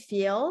 but I could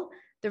feel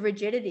the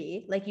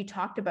rigidity, like you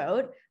talked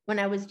about when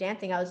I was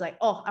dancing. I was like,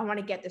 oh, I want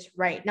to get this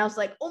right. And I was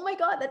like, oh my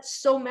God, that's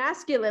so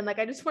masculine. Like,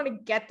 I just want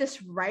to get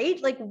this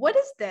right. Like, what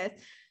is this?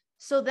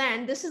 So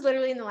then this is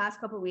literally in the last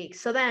couple of weeks.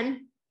 So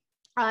then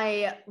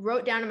I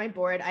wrote down on my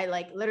board, I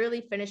like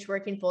literally finished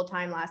working full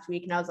time last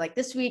week. And I was like,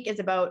 this week is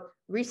about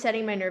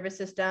resetting my nervous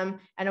system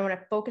and I want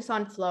to focus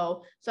on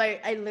flow. So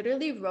I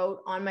literally wrote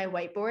on my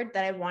whiteboard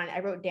that I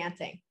wrote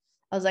dancing.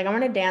 I was like, I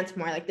want to dance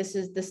more. Like, this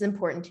is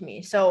important to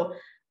me. So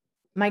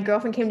my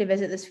girlfriend came to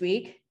visit this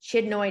week. She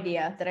had no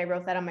idea that I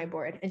wrote that on my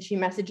board. And she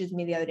messages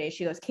me the other day.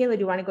 She goes, Kayla,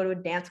 do you want to go to a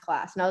dance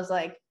class? And I was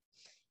like,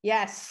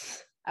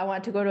 yes, I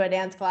want to go to a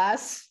dance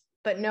class,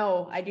 but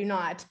no, I do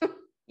not.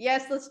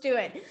 Yes, let's do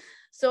it.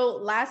 So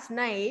last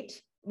night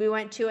we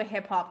went to a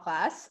hip hop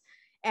class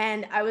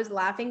and I was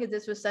laughing because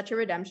this was such a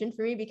redemption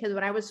for me, because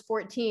when I was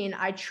 14,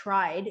 I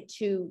tried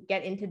to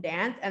get into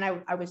dance and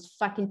I was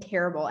fucking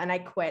terrible and I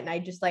quit. And I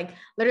just like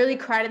literally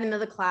cried in the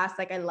middle of the class.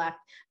 Like I left,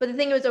 but the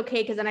thing was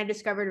okay, because then I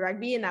discovered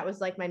rugby and that was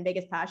like my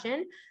biggest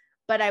passion.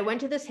 But I went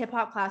to this hip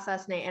hop class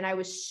last night and I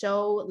was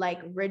so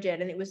like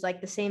rigid, and it was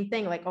like the same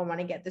thing. Like, I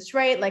want to get this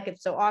right. Like,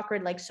 it's so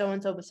awkward. Like,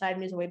 so-and-so beside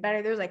me is way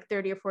better. There was like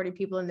 30 or 40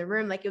 people in the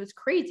room. Like, it was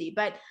crazy,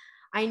 but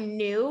I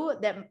knew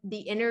that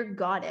the inner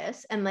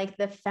goddess and like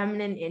the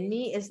feminine in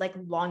me is like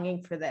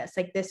longing for this,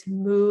 like this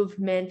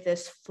movement,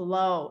 this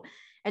flow.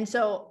 And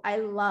so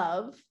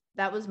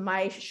that was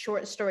my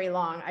short story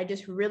long. I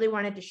just really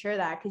wanted to share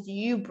that because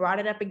you brought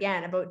it up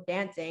again about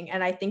dancing.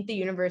 And I think the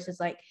universe is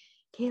like,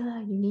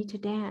 Kayla, you need to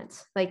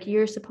dance. Like,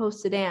 you're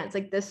supposed to dance.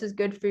 Like, this is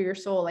good for your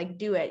soul. Like,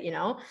 do it, you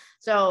know?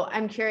 So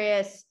I'm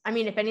curious. I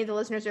mean, if any of the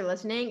listeners are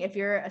listening, if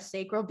you're a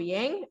sacral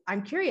being,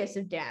 I'm curious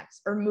if dance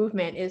or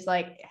movement is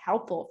like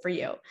helpful for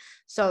you.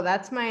 So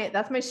that's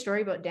my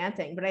story about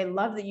dancing. But I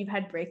love that you've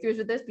had breakthroughs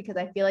with this, because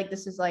I feel like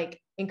this is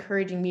like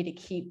encouraging me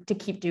to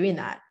keep doing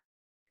that.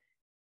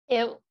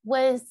 It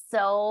was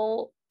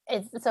so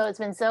It's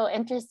been so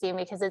interesting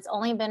because it's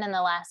only been in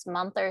the last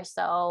month or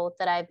so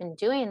that I've been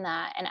doing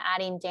that and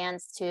adding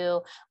dance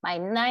to my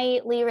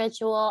nightly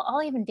ritual.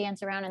 I'll even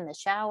dance around in the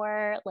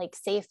shower, like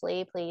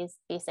safely. Please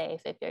be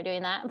safe if you're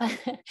doing that.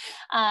 But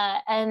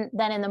and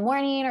then in the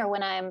morning or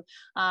when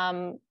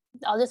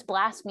I'll just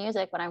blast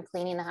music when I'm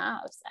cleaning the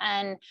house.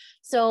 And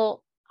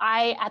so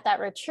I at that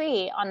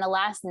retreat on the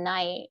last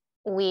night,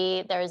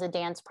 there was a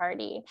dance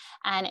party,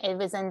 and it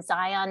was in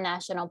Zion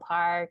National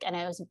Park, and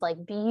it was like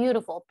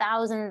beautiful,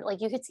 thousand, like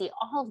you could see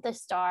all of the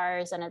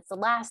stars, and it's the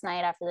last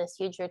night after this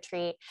huge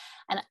retreat,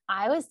 and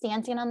I was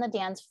dancing on the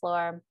dance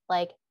floor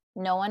like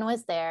no one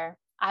was there.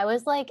 I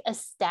was like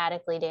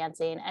ecstatically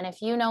dancing, and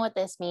if you know what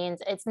this means,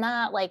 it's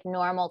not like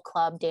normal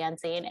club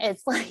dancing.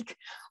 It's like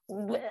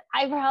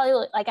I probably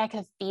like I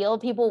could feel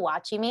people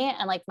watching me,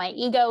 and like my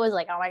ego was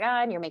like, oh my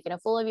God, you're making a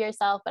fool of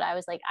yourself. But I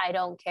was like, I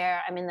don't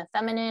care. I'm in the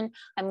feminine.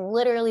 I'm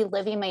literally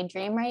living my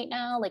dream right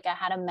now. Like I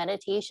had a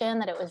meditation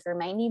that it was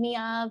reminding me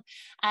of.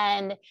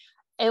 And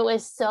it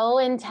was so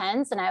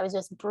intense. And I was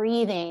just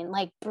breathing,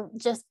 like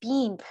just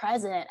being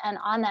present and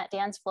on that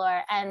dance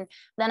floor. And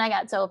then I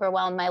got so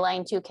overwhelmed, my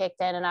line 2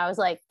 kicked in, and I was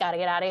like, gotta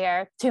get out of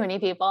here. Too many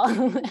people.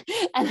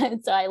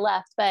 And so I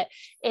left. But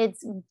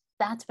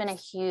that's been a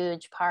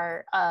huge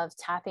part of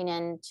tapping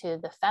into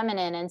the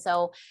feminine. And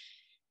so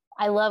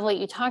I love what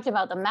you talked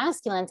about, the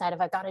masculine side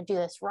of I got to do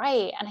this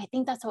right. And I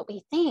think that's what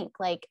we think.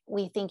 Like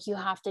we think you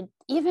have to,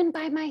 even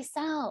by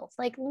myself,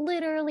 like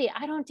literally,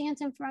 I don't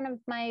dance in front of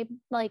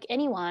like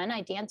anyone.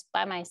 I dance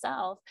by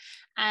myself.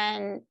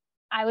 And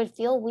I would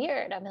feel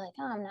weird. I'd be like,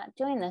 oh, I'm not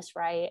doing this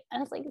right.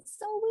 And it's like, it's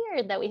so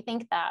weird that we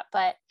think that.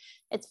 But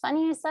it's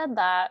funny you said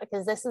that,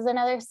 because this is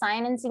another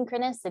sign and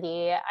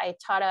synchronicity. I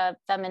taught a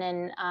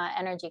feminine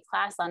energy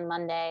class on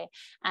Monday,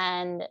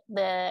 and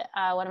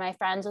one of my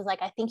friends was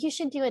like, I think you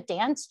should do a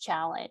dance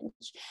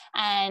challenge.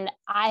 And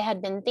I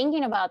had been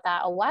thinking about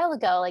that a while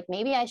ago, like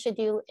maybe I should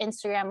do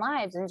Instagram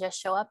lives and just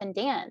show up and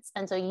dance.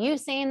 And so you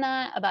saying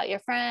that about your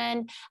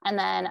friend and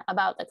then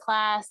about the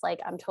class,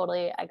 like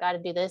I got to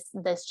do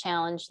this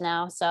challenge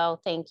now. So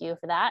thank you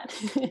for that.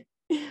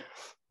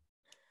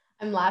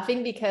 I'm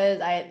laughing because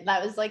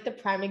that was like the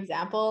prime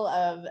example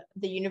of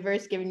the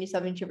universe giving you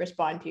something to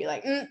respond to.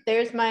 Like,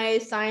 there's my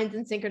signs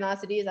and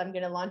synchronicities. I'm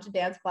going to launch a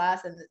dance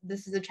class, and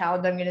this is a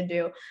challenge I'm going to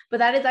do. But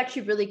that is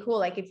actually really cool.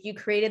 Like if you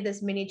created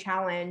this mini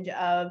challenge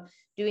of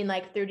doing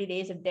like 30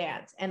 days of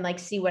dance and like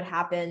see what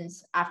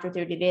happens after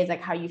 30 days,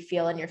 like how you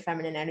feel in your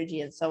feminine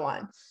energy and so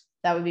on.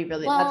 That would be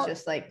really, that's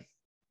just like,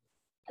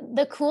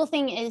 the cool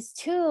thing is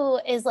too,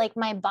 is like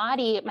my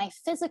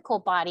physical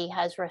body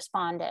has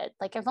responded.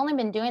 Like I've only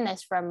been doing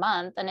this for a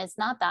month and it's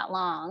not that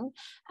long.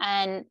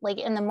 And like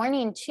in the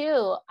morning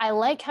too, I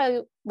like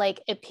how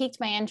like it piqued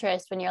my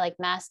interest when you're like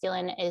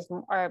meditation is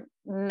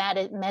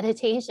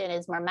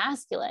more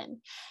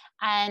masculine.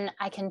 And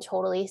I can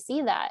totally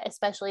see that,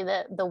 especially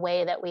the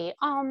way that we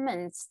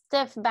and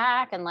stiff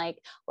back and like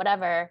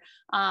whatever.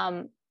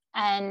 And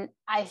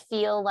I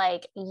feel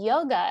like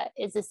yoga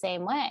is the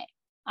same way.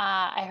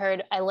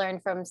 I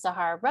learned from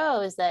Sahara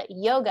Rose that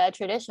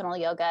traditional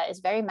yoga is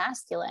very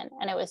masculine,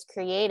 and it was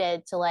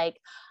created to I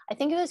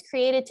think it was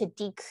created to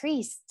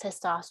decrease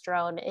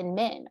testosterone in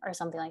men or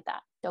something like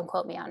that. Don't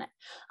quote me on it.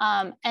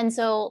 And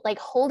so like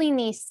holding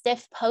these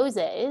stiff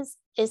poses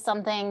is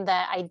something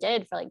that I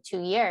did for like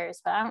 2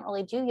 years, but I don't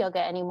really do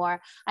yoga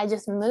anymore. I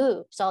just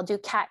move. So I'll do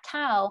cat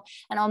cow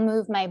and I'll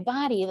move my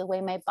body the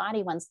way my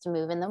body wants to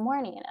move in the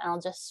morning, and I'll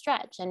just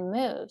stretch and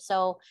move.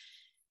 So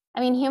I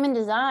mean, human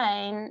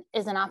design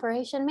is an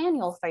operation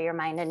manual for your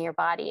mind and your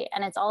body.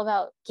 And it's all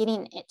about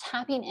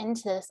tapping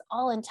into this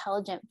all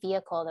intelligent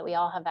vehicle that we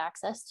all have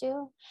access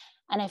to.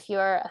 And if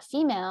you're a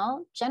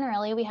female,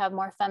 generally we have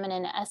more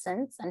feminine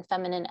essence and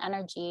feminine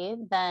energy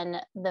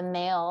than the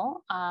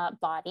male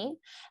body.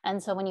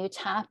 And so when you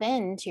tap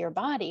into your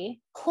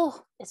body,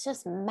 it's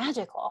just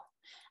magical.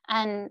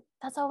 And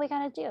that's all we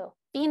got to do.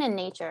 Being in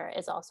nature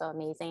is also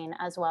amazing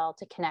as well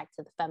to connect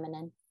to the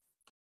feminine.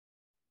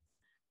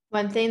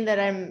 One thing that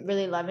I'm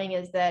really loving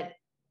is that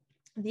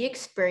the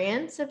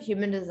experience of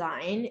human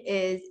design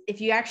is,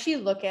 if you actually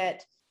look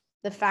at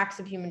the facts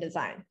of human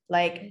design,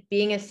 like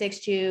being a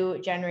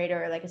 6-2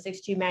 generator, or like a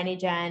 6-2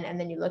 Mani-Gen, and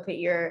then you look at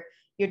your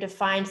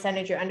defined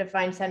centers, your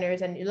undefined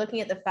centers, and you're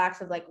looking at the facts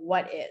of like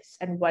what is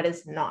and what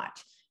is not,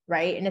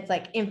 right? And it's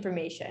like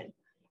information.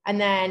 And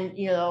then,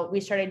 we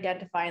start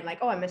identifying like,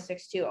 oh, I'm a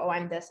 6-2. Oh,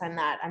 I'm this, I'm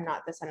that. I'm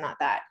not this, I'm not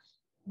that.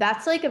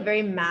 That's like a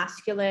very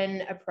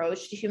masculine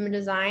approach to human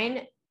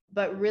design.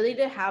 But really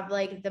to have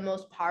like the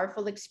most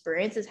powerful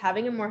experience is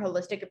having a more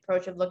holistic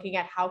approach of looking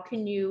at how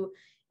can you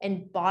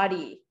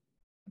embody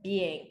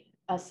being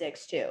a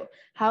 6-2?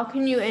 How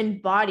can you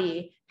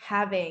embody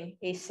having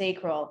a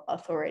sacral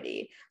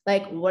authority?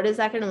 Like, what is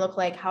that going to look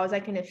like? How is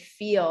that going to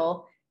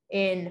feel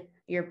in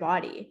your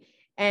body?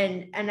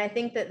 And I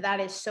think that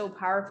is so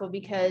powerful,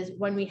 because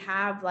when we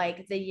have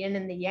like the yin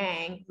and the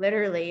yang,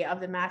 literally, of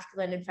the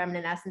masculine and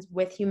feminine essence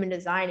with human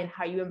design and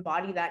how you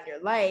embody that in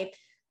your life,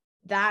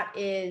 that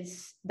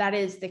is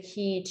the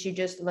key to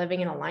just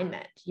living in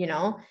alignment, you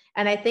know?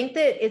 And I think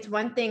that it's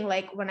one thing,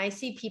 like when I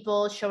see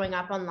people showing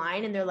up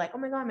online and they're like, oh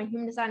my God, I'm a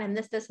human design and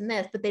this, and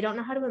this, but they don't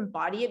know how to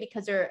embody it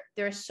because they're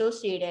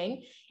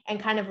associating and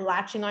kind of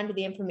latching onto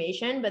the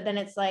information. But then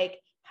it's like,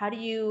 how do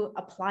you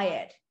apply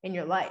it in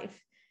your life?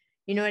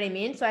 You know what I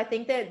mean? So I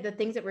think that the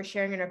things that we're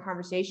sharing in our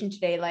conversation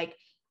today, like,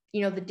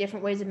 you know, the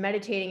different ways of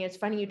meditating. It's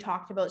funny you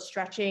talked about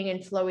stretching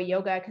and flowy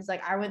yoga, because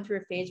like I went through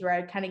a phase where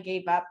I kind of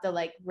gave up the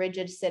like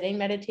rigid sitting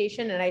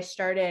meditation and I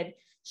started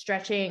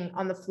stretching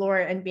on the floor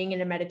and being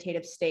in a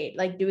meditative state,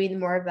 like doing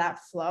more of that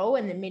flow,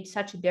 and it made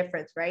such a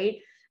difference, right?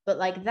 But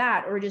like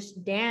that, or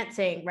just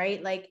dancing,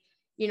 right? Like,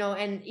 you know,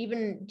 and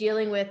even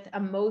dealing with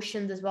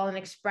emotions as well and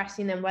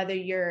expressing them, whether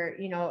you're,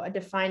 you know, a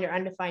defined or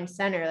undefined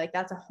center, like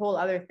that's a whole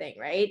other thing,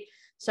 right?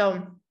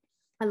 So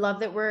I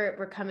love that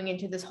we're coming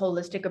into this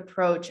holistic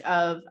approach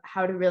of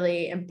how to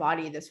really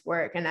embody this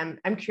work. And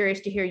I'm curious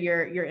to hear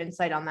your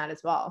insight on that as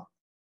well.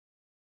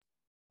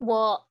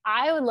 Well,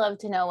 I would love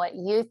to know what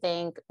you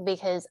think,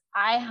 because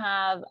I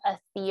have a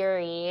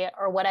theory,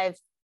 or what I've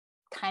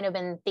kind of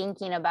been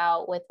thinking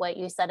about with what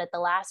you said at the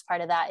last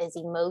part of that is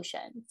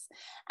emotions.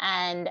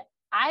 And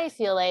I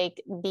feel like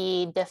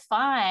the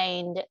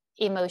defined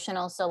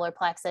emotional solar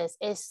plexus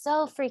is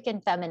so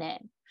freaking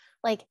feminine.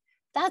 Like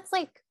that's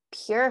like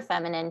pure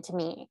feminine to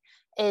me,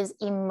 is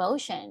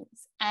emotions.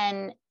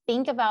 And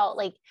think about,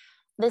 like,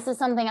 this is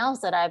something else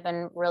that I've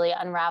been really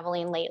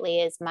unraveling lately,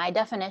 is my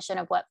definition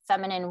of what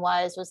feminine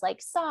was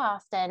like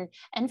soft and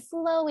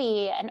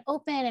flowy and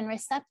open and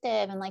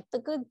receptive and like the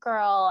good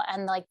girl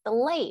and like the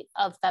light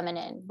of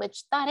feminine,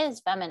 which that is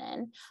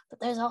feminine. But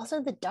there's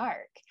also the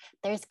dark.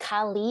 There's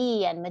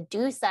Kali and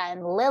Medusa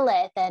and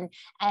Lilith,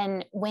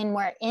 and when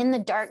we're in the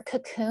dark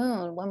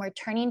cocoon, when we're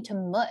turning to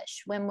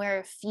mush, when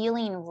we're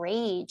feeling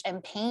rage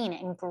and pain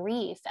and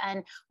grief,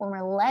 and when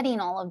we're letting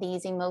all of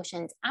these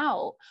emotions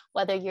out,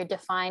 whether you're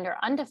defined or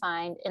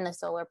undefined in the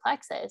solar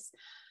plexus,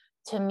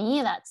 to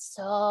me that's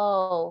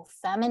so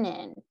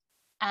feminine.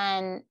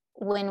 And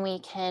when we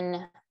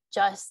can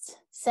just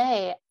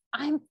say,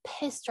 I'm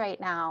pissed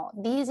right now,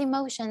 these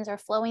emotions are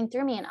flowing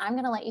through me and I'm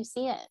going to let you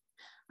see it,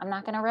 I'm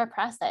not going to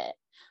repress it,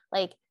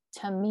 like,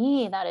 to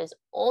me that is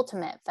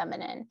ultimate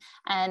feminine.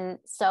 And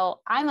so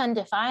I'm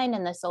undefined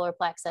in the solar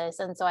plexus,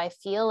 and so I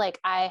feel like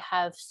I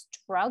have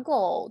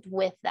struggled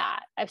with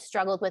that. I've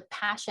struggled with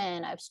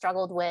passion, I've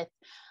struggled with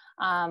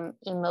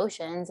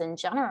emotions in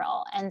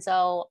general. And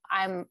so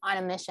I'm on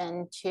a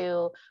mission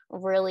to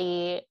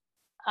really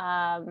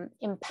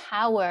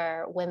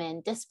empower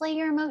women. Display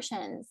your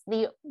emotions.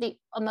 The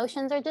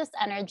emotions are just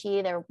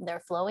energy.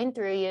 They're flowing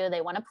through you.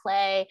 They want to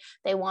play,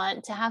 they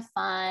want to have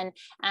fun.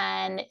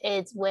 And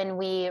it's when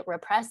we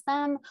repress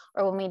them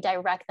or when we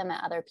direct them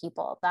at other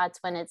people, that's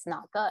when it's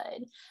not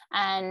good.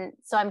 And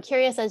so I'm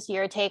curious as to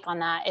your take on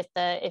that,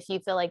 if you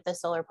feel like the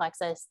solar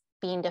plexus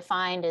being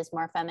defined is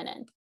more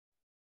feminine.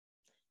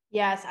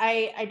 Yes,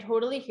 I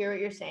totally hear what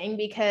you're saying,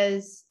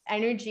 because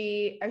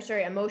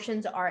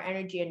emotions are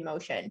energy in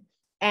motion,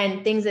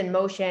 and things in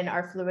motion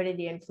are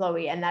fluidity and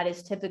flowy. And that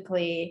is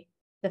typically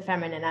the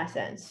feminine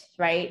essence,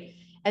 right?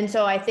 And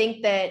so I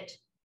think that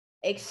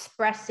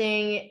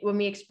when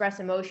we express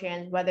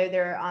emotions, whether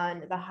they're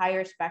on the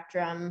higher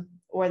spectrum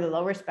or the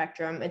lower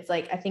spectrum, it's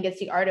like, I think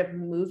it's the art of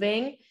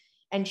moving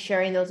and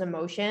sharing those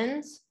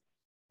emotions.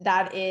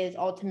 That is,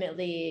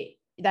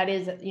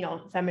 you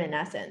know, feminine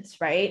essence,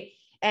 right?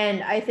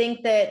 And I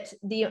think that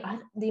the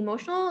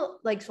emotional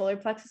like solar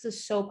plexus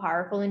is so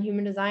powerful in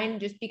human design,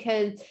 just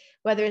because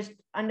whether it's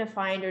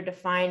undefined or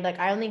defined, like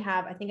I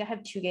think I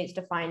have 2 gates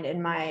defined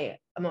in my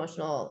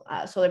emotional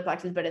solar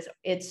plexus, but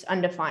it's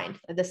undefined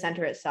at the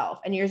center itself,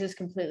 and yours is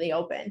completely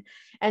open.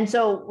 And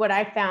so what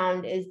I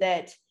found is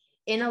that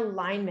in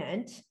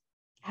alignment,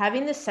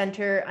 having the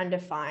center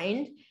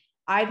undefined,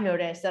 I've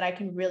noticed that I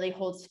can really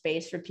hold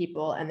space for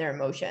people and their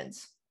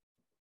emotions.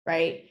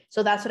 Right.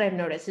 So that's what I've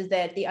noticed, is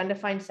that the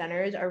undefined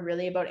centers are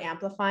really about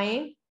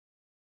amplifying.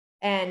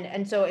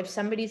 And so if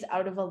somebody's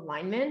out of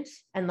alignment,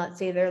 and let's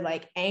say they're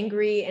like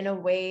angry in a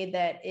way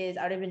that is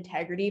out of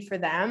integrity for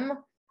them,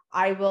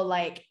 I will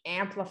like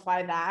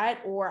amplify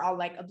that, or I'll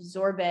like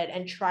absorb it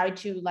and try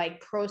to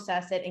like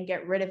process it and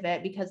get rid of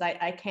it, because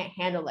I can't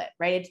handle it.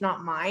 Right. It's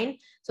not mine.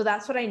 So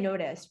that's what I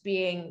noticed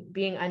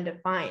being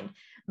undefined.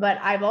 But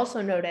I've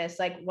also noticed,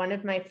 like, one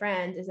of my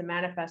friends is a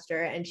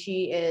manifester, and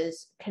she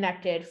is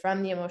connected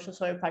from the emotional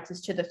solar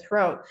plexus to the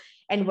throat.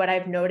 And what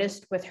I've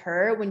noticed with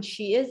her, when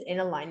she is in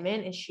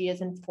alignment and she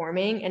is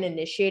informing and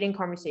initiating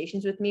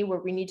conversations with me where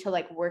we need to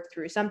like work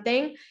through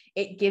something,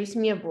 it gives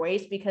me a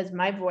voice, because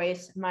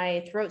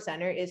my throat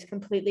center is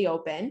completely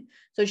open.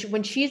 So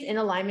when she's in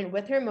alignment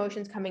with her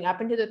emotions coming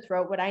up into the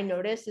throat, what I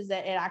notice is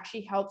that it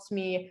actually helps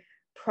me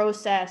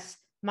process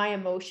my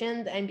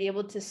emotions and be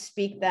able to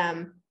speak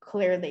them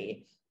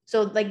clearly.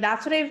 So like,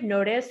 that's what I've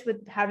noticed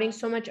with having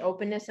so much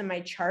openness in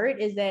my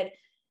chart, is that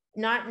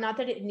not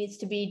that it needs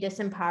to be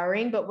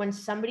disempowering, but when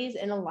somebody's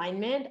in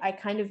alignment, I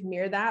kind of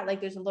mirror that.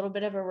 Like there's a little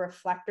bit of a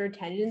reflector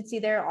tendency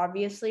there,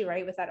 obviously,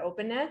 right, with that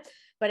openness.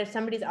 But if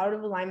somebody's out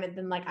of alignment,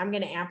 then like I'm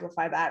going to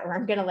amplify that, or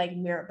I'm going to like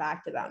mirror it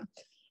back to them.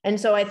 And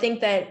so I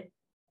think that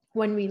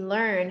when we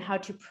learn how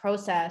to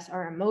process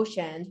our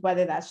emotions,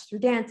 whether that's through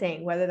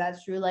dancing, whether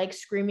that's through like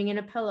screaming in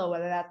a pillow,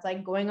 whether that's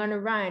like going on a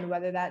run,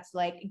 whether that's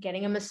like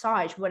getting a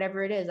massage,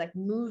 whatever it is, like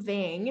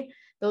moving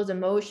those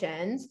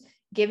emotions,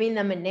 giving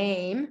them a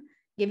name,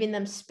 giving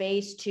them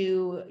space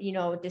to, you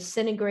know,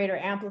 disintegrate or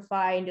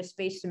amplify, into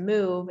space to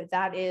move,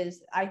 that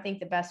is, I think,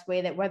 the best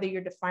way that whether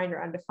you're defined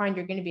or undefined,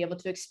 you're going to be able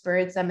to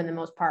experience them in the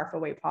most powerful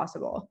way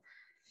possible.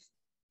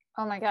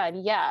 Oh my God.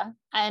 Yeah.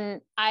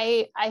 And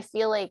I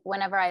feel like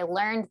whenever I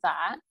learned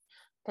that,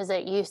 because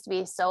it used to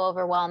be so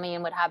overwhelming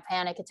and would have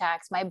panic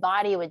attacks, my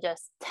body would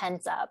just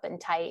tense up and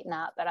tighten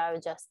up, and I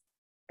would just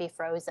be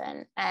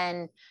frozen.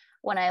 And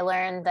when I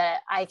learned that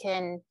I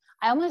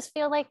almost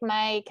feel like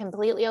my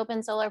completely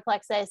open solar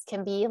plexus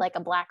can be like a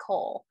black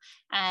hole,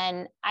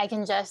 and I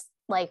can just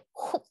like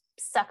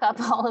suck up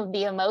all of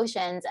the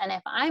emotions. And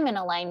if I'm in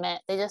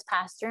alignment, they just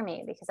pass through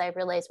me because I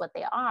realize what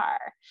they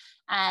are.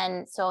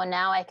 And so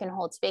now I can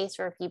hold space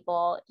for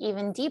people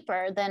even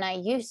deeper than I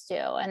used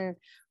to. And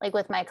like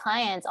with my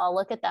clients, I'll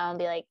look at them and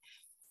be like,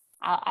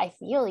 I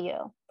feel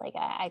you. Like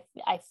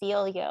I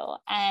feel you.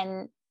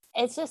 And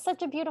it's just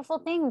such a beautiful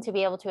thing to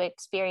be able to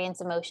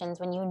experience emotions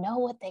when you know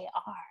what they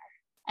are.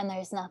 And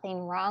there's nothing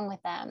wrong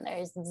with them.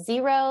 There's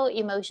zero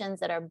emotions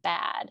that are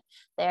bad.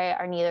 They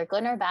are neither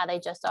good nor bad. They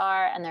just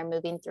are, and they're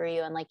moving through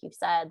you. And like you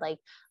said, like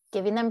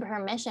giving them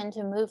permission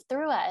to move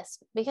through us,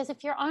 because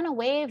if you're on a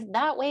wave,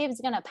 that wave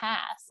is going to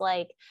pass.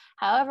 Like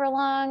however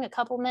long, a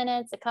couple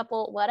minutes, a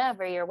couple,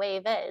 whatever your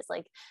wave is,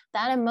 like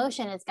that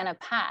emotion is going to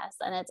pass.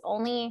 And it's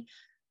only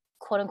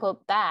quote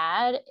unquote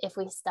bad if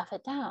we stuff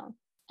it down.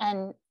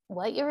 And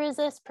what you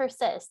resist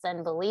persists.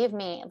 And believe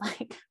me,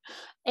 like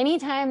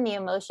anytime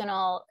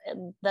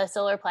the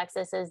solar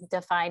plexus is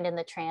defined in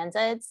the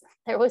transits,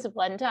 there was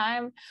one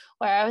time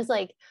where I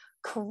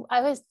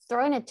was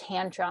throwing a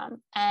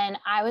tantrum, and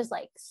I was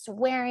like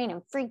swearing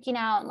and freaking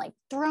out and like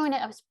throwing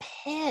it. I was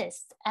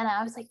pissed. And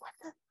I was like, what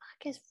the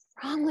fuck is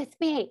wrong with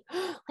me?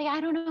 Like,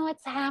 I don't know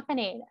what's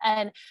happening.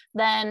 And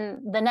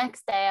then the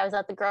next day I was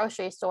at the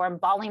grocery store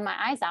and bawling my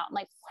eyes out. I'm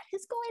like, what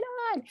is going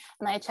on?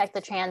 And I checked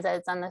the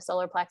transits and the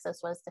solar plexus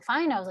was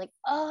defined. I was like,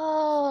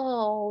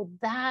 oh,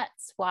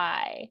 that's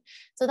why.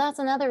 So that's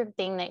another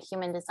thing that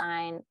human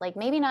design, like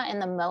maybe not in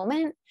the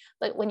moment,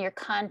 but when you're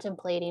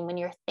contemplating, when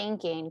you're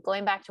thinking,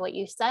 going back to what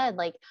you said,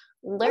 like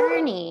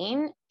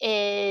learning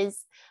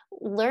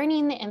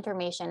the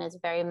information is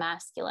very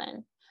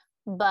masculine,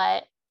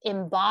 but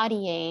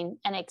embodying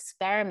and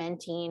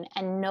experimenting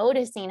and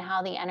noticing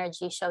how the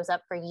energy shows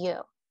up for you,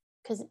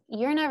 because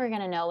you're never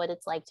going to know what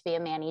it's like to be a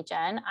Manny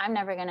Gen. I'm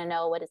never going to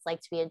know what it's like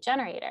to be a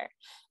generator.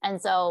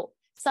 And so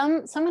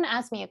someone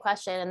asked me a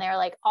question, and they're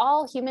like,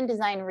 all human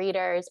design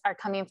readers are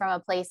coming from a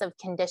place of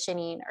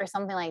conditioning or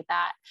something like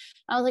that.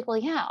 And I was like, well,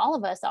 yeah, all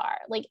of us are.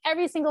 Like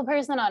every single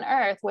person on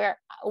earth, we're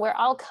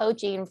all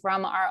coaching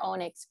from our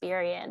own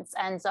experience.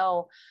 And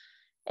so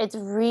it's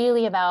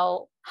really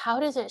about how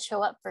does it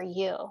show up for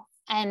you?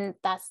 And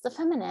that's the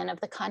feminine of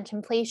the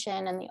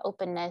contemplation and the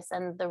openness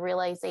and the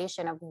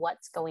realization of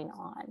what's going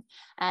on.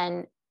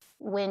 And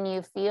when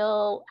you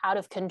feel out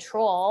of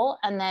control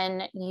and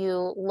then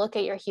you look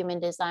at your human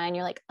design,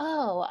 you're like,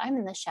 oh, I'm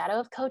in the shadow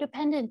of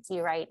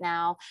codependency right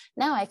now.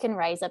 Now I can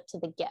rise up to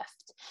the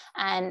gift.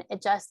 And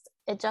it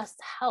just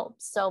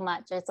helps so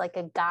much. It's like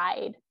a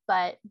guide,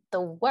 but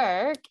the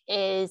work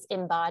is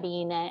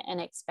embodying it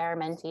and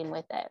experimenting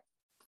with it.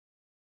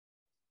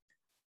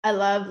 I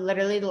love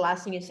literally the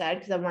last thing you said,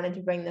 because I wanted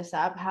to bring this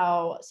up,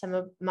 how some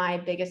of my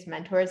biggest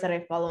mentors that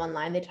I follow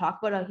online, they talk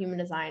about how human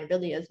design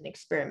really is an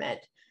experiment.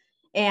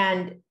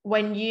 And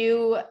when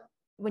you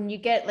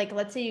get, like,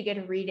 let's say you get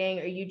a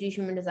reading or you do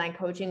human design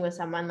coaching with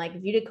someone, like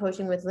if you did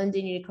coaching with Lindsey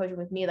and you did coaching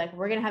with me, like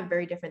we're going to have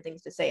very different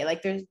things to say.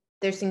 Like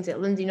there's things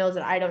that Lindsey knows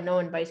that I don't know,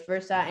 and vice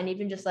versa. And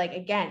even just like,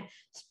 again,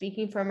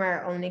 speaking from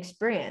our own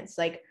experience,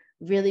 like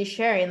really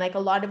sharing, like a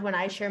lot of when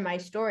I share my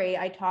story,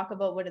 I talk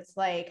about what it's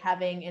like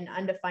having an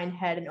undefined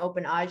head, an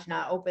open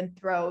ajna, open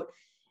throat,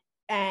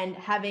 and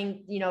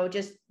having, you know,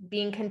 just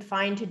being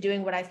confined to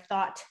doing what I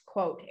thought,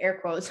 quote, air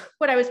quotes,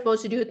 what I was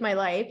supposed to do with my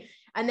life.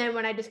 And then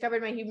when I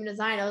discovered my human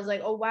design, I was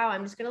like, oh, wow,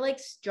 I'm just going to like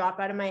drop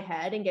out of my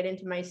head and get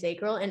into my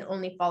sacral and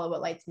only follow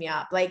what lights me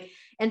up. Like,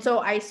 and so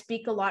I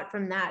speak a lot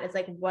from that. It's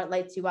like, what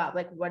lights you up?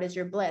 Like, what is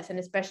your bliss? And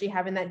especially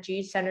having that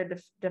G center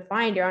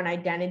defined, your own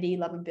identity,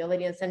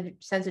 lovability, and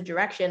sense of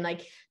direction.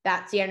 Like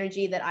that's the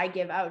energy that I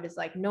give out, is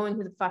like knowing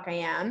who the fuck I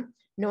am,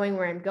 knowing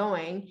where I'm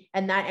going,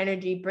 and that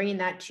energy, bringing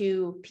that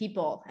to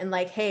people and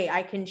like, hey,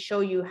 I can show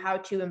you how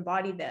to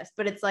embody this.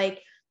 But it's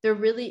like, there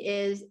really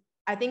is,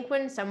 I think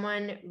when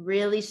someone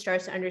really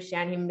starts to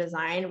understand human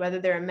design, whether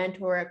they're a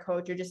mentor, a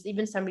coach, or just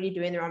even somebody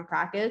doing their own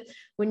practice,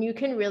 when you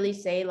can really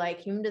say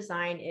like human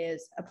design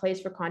is a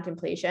place for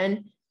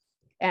contemplation,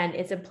 and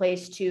it's a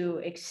place to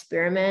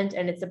experiment,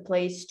 and it's a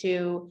place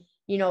to,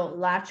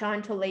 latch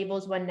on to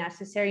labels when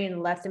necessary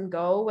and let them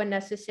go when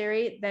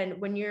necessary, then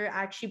when you're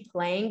actually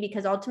playing,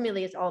 because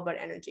ultimately it's all about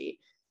energy,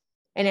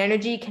 and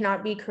energy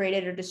cannot be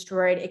created or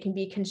destroyed. It can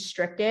be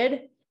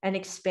constricted and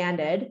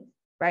expanded,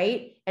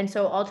 right? And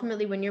so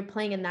ultimately when you're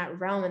playing in that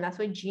realm, and that's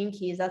why gene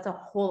keys, that's a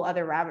whole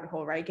other rabbit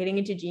hole, right? Getting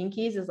into gene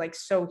keys is like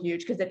so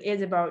huge, because it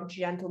is about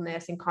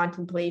gentleness and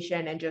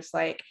contemplation and just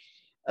like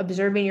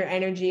observing your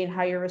energy and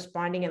how you're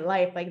responding in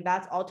life. Like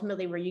that's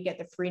ultimately where you get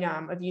the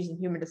freedom of using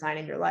human design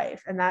in your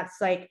life. And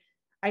that's like,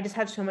 I just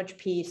have so much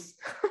peace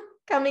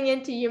coming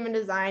into human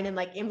design and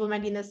like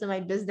implementing this in my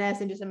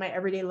business and just in my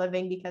everyday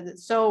living, because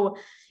it's so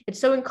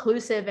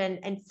inclusive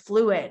and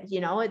fluid,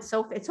 it's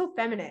so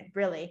feminine,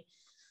 really.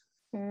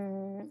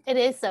 It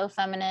is so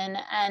feminine,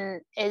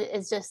 and it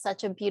is just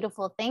such a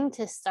beautiful thing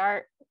to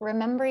start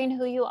remembering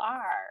who you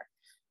are.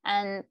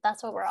 And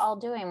that's what we're all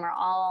doing. We're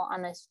all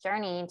on this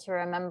journey to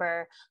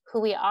remember who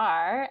we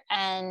are.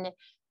 And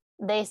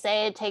they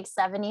say it takes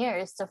 7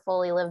 years to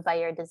fully live by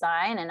your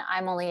design. And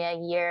I'm only a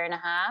year and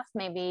a half,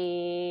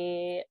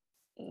 maybe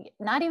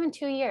not even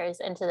 2 years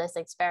into this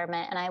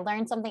experiment. And I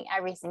learned something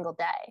every single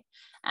day.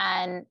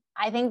 And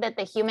I think that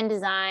the human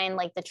design,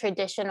 like the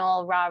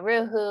traditional Ra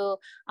Ruhu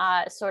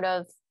sort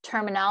of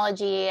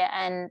terminology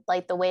and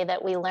like the way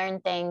that we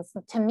learn things,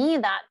 to me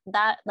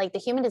that like the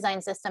human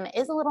design system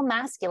is a little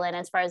masculine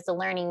as far as the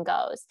learning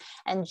goes,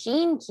 and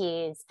gene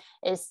keys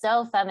is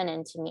so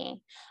feminine to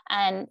me.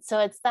 And so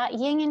it's that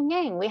yin and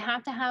yang. We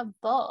have to have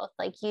both.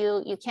 Like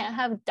you can't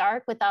have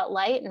dark without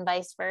light, and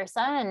vice versa.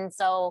 And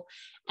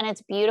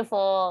it's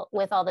beautiful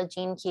with all the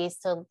gene keys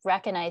to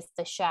recognize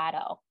the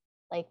shadow.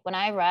 Like when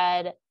I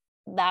read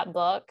that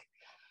book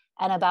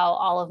and about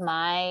all of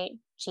my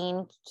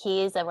gene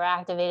keys that were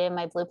activated in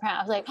my blueprint,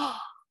 I was like,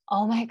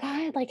 oh my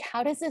God, like,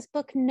 how does this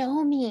book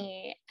know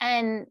me?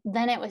 And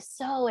then it was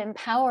so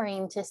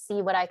empowering to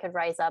see what I could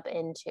rise up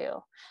into.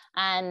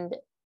 And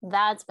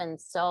that's been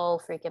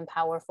so freaking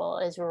powerful,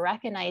 is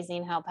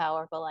recognizing how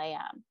powerful I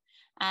am.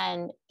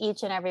 And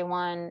each and every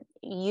one,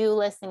 you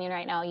listening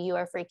right now, you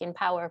are freaking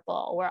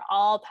powerful. We're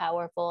all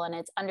powerful. And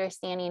it's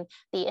understanding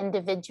the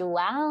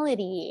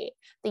individuality,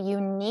 the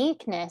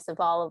uniqueness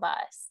of all of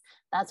us.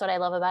 That's what I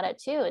love about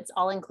it too. It's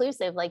all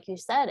inclusive. Like you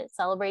said, it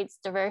celebrates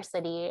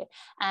diversity.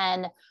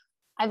 And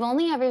I've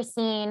only ever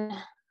seen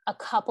a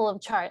couple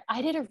of charts.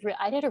 I did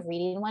a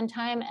reading one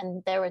time,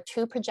 and there were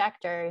 2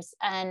 projectors,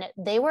 and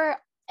they were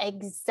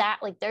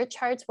exact, like their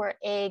charts were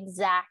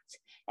exact,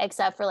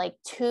 except for like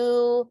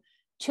two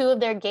of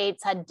their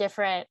gates had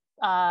different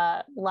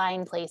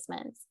line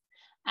placements.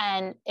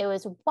 And it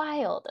was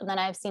wild. And then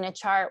I've seen a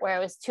chart where it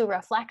was 2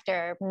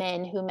 reflector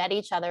men who met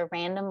each other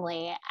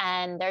randomly,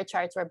 and their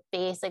charts were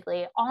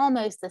basically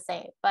almost the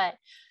same, but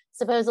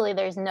supposedly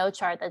there's no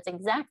chart that's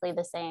exactly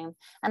the same.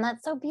 And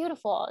that's so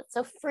beautiful. It's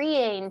so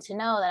freeing to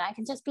know that I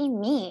can just be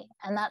me,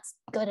 and that's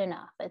good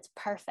enough. It's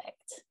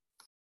perfect.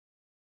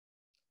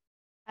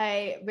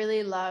 I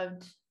really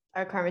loved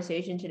our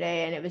conversation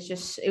today, and it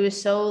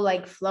was so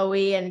like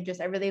flowy, and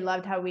just I really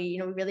loved how we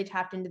really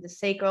tapped into the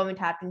sacral, and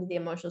tapped into the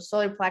emotional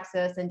solar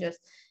plexus, and just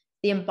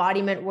the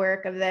embodiment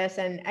work of this.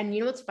 And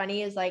what's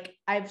funny is, like,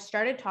 I've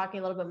started talking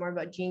a little bit more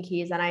about gene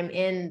keys, and I'm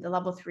in the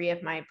level 3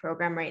 of my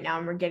program right now,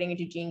 and we're getting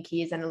into gene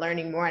keys and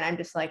learning more, and I'm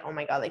just like, oh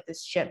my God, like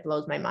this shit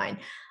blows my mind.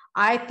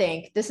 I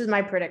think this is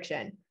my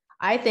prediction.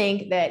 I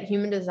think that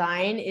human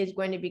design is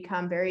going to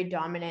become very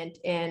dominant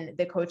in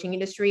the coaching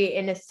industry,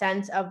 in a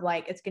sense of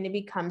like, it's going to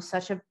become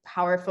such a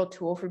powerful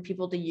tool for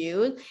people to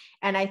use.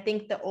 And I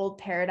think the old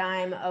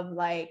paradigm of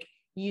like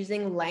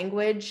using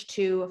language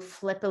to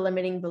flip a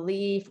limiting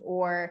belief,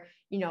 or,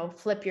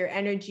 flip your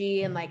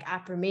energy and like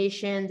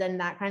affirmations and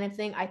that kind of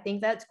thing, I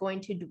think that's going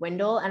to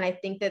dwindle. And I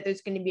think that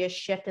there's going to be a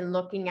shift in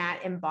looking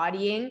at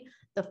embodying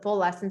the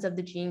full essence of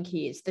the gene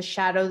keys, the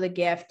shadow, the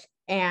gift,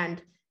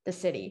 and the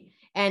city.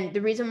 And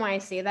the reason why I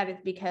say that is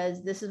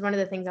because this is one of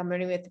the things I'm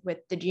learning with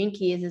the gene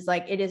keys, is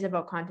like, it is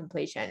about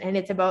contemplation, and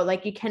it's about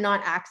like, you cannot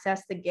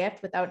access the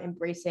gift without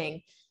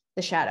embracing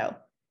the shadow,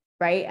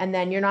 right? And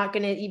then you're not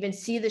going to even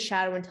see the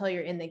shadow until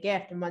you're in the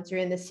gift. And once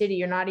you're in the city,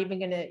 you're not even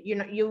going to,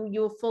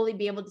 you'll fully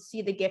be able to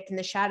see the gift in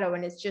the shadow.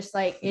 And it's just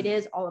like, it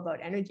is all about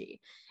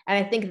energy.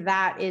 And I think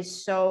that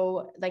is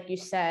so, like you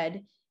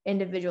said,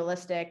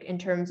 individualistic in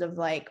terms of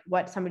like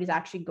what somebody's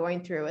actually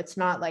going through. It's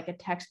not like a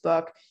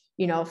textbook,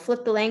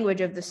 flip the language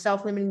of the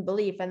self-limiting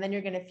belief, and then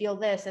you're going to feel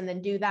this and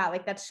then do that.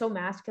 Like, that's so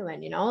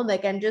masculine,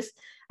 like,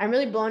 I'm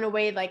really blown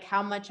away, like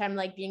how much I'm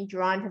like being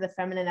drawn to the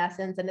feminine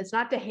essence. And it's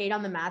not to hate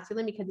on the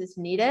masculine, because it's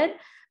needed,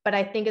 but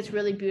I think it's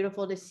really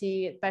beautiful to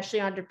see, especially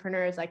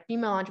entrepreneurs, like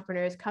female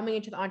entrepreneurs, coming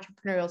into the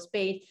entrepreneurial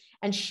space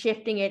and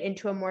shifting it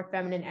into a more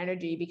feminine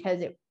energy.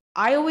 Because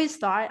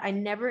I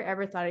never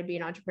ever thought I'd be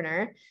an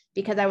entrepreneur,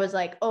 because I was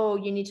like, oh,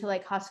 you need to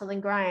like hustle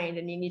and grind,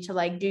 and you need to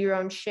like do your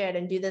own shit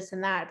and do this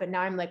and that. But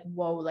now I'm like,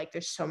 whoa, like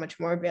there's so much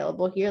more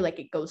available here. Like,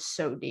 it goes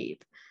so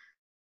deep.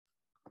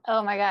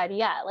 Oh my God.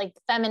 Yeah. Like,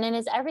 feminine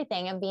is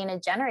everything. And being a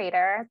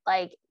generator,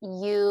 like,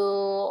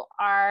 you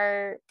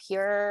are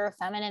pure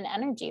feminine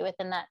energy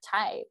within that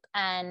type.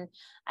 And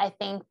I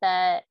think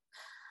that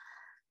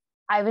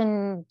I've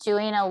been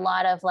doing a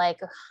lot of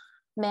like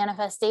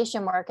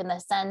manifestation work in the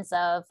sense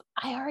of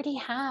I already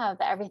have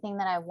everything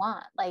that I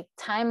want. Like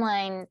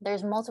timeline,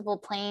 there's multiple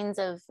planes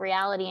of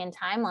reality and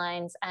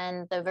timelines,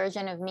 and the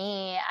version of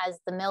me as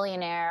the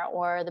millionaire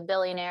or the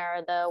billionaire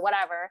or the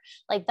whatever,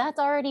 like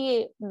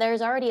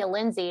there's already a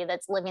Lindsey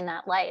that's living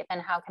that life.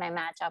 And how can I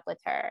match up with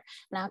her?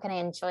 And how can I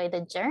enjoy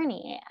the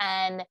journey?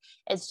 And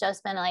it's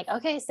just been like,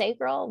 okay, say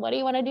girl, what do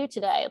you want to do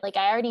today? Like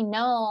I already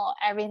know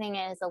everything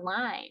is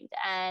aligned,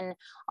 and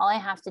all I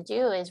have to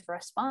do is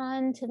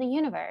respond to the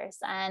universe.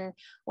 And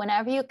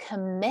whenever you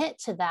commit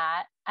to that,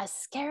 as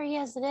scary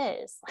as it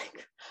is,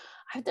 like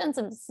I've done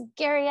some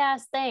scary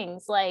ass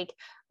things, like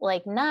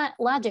not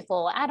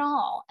logical at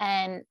all.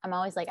 And I'm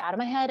always like out of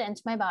my head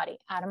into my body,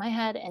 out of my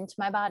head into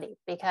my body,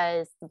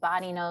 because the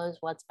body knows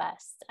what's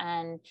best.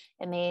 And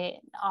it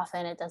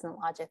doesn't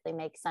logically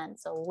make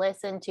sense. So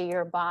listen to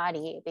your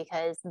body,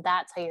 because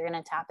that's how you're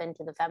going to tap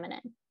into the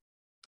feminine.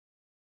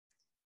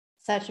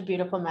 Such a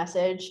beautiful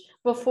message.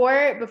 Before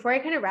I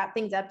kind of wrap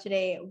things up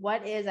today,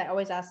 I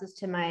always ask this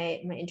to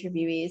my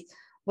interviewees,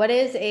 what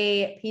is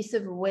a piece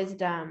of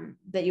wisdom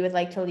that you would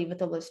like to leave with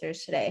the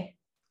listeners today?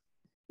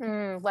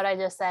 What I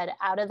just said,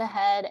 out of the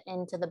head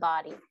into the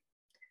body,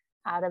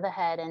 out of the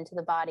head into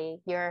the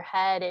body. Your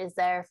head is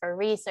there for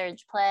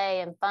research,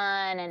 play, and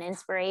fun and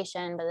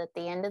inspiration. But at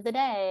the end of the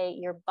day,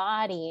 your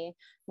body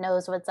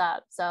knows what's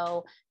up.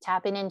 So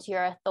tapping into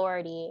your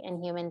authority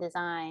in human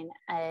design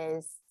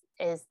is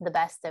the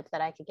best tip that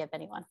I could give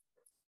anyone.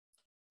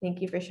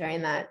 Thank you for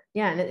sharing that.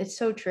 Yeah. And it's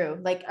so true.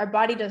 Like our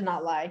body does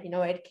not lie.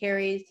 It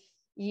carries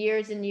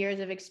years and years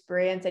of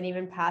experience and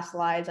even past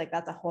lives. Like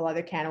that's a whole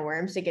other can of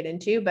worms to get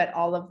into. But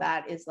all of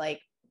that is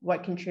like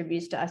what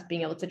contributes to us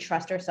being able to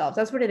trust ourselves.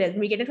 That's what it is. When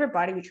we get into our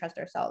body, we trust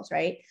ourselves,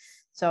 right?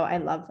 So I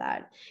love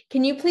that.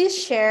 Can you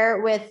please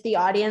share with the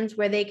audience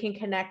where they can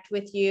connect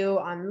with you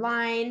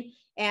online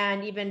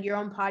and even your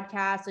own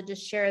podcast? So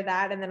just share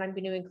that. And then I'm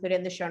going to include it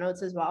in the show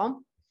notes as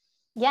well.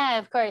 Yeah,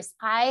 of course.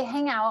 I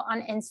hang out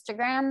on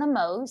Instagram the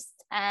most,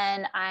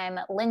 and I'm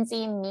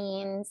Lindsey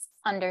Means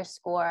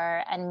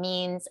 _ and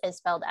Means is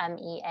spelled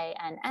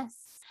MEANS.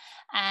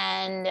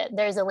 And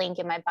there's a link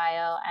in my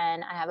bio,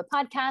 and I have a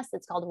podcast.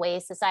 It's called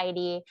Way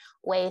Society.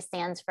 Way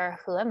stands for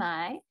Who Am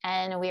I?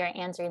 And we are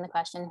answering the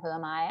question, who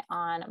am I,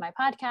 on my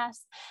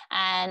podcast.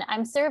 And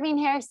I'm serving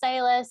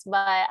hairstylists, but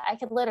I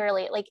could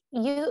literally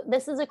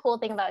this is a cool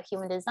thing about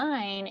human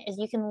design is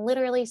you can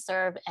literally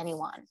serve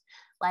anyone.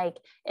 Like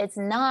it's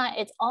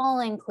all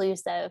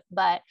inclusive,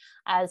 but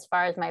as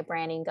far as my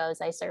branding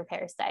goes, I serve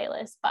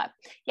hairstylists. But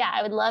yeah,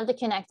 I would love to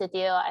connect with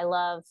you. I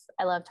love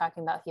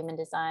talking about human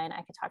design.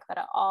 I could talk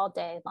about it all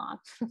day long.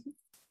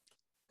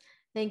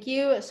 Thank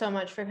you so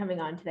much for coming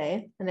on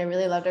today. And I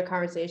really loved our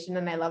conversation.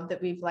 And I love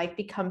that we've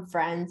become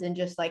friends and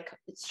just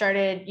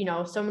started,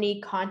 so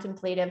many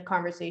contemplative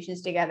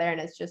conversations together.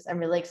 And I'm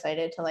really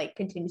excited to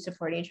continue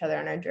supporting each other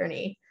on our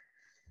journey.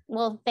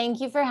 Well,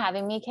 thank you for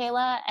having me,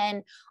 Kayla.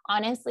 And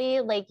honestly,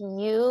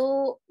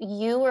 you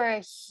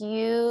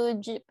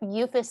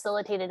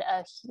facilitated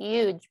a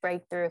huge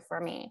breakthrough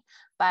for me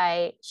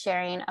by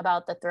sharing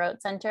about the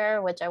throat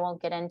center, which I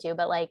won't get into,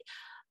 but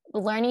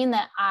learning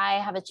that I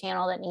have a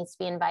channel that needs to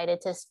be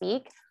invited to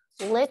speak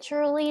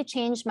literally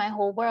changed my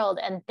whole world.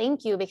 And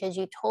thank you, because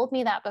you told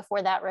me that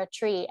before that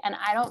retreat. And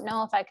I don't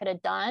know if I could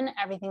have done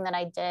everything that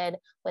I did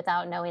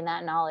without knowing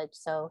that knowledge.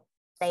 So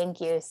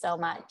thank you so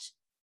much.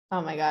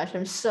 Oh my gosh,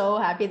 I'm so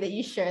happy that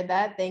you shared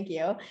that. Thank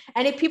you.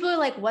 And if people are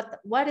like, what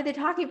are they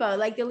talking about?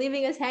 They're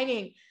leaving us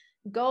hanging.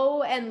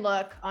 Go and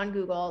look on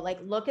Google,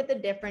 look at the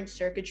different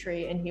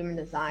circuitry in human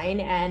design,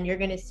 and you're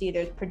going to see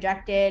there's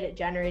projected,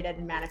 generated,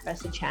 and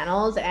manifested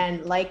channels. And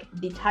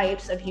the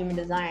types of human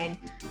design,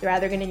 they're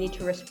either going to need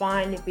to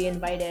respond, be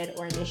invited,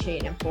 or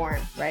initiate and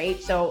form,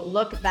 right? So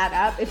look that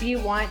up. If you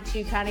want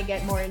to kind of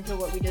get more into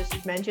what we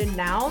just mentioned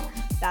now,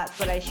 that's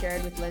what I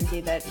shared with Lindsey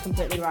that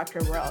completely rocked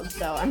her world.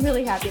 So I'm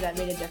really happy that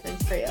made a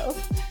difference for you.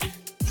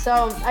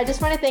 So I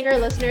just want to thank our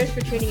listeners for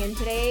tuning in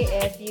today.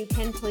 If you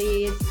can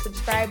please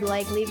subscribe,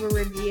 leave a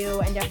review,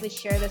 and definitely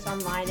share this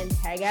online and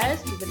tag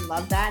us. We would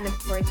love that. And of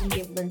course, you can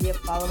give Lindsey a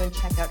follow and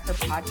check out her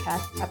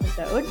podcast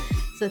episode.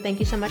 So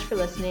thank you so much for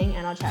listening,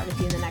 and I'll chat with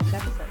you in the next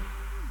episode.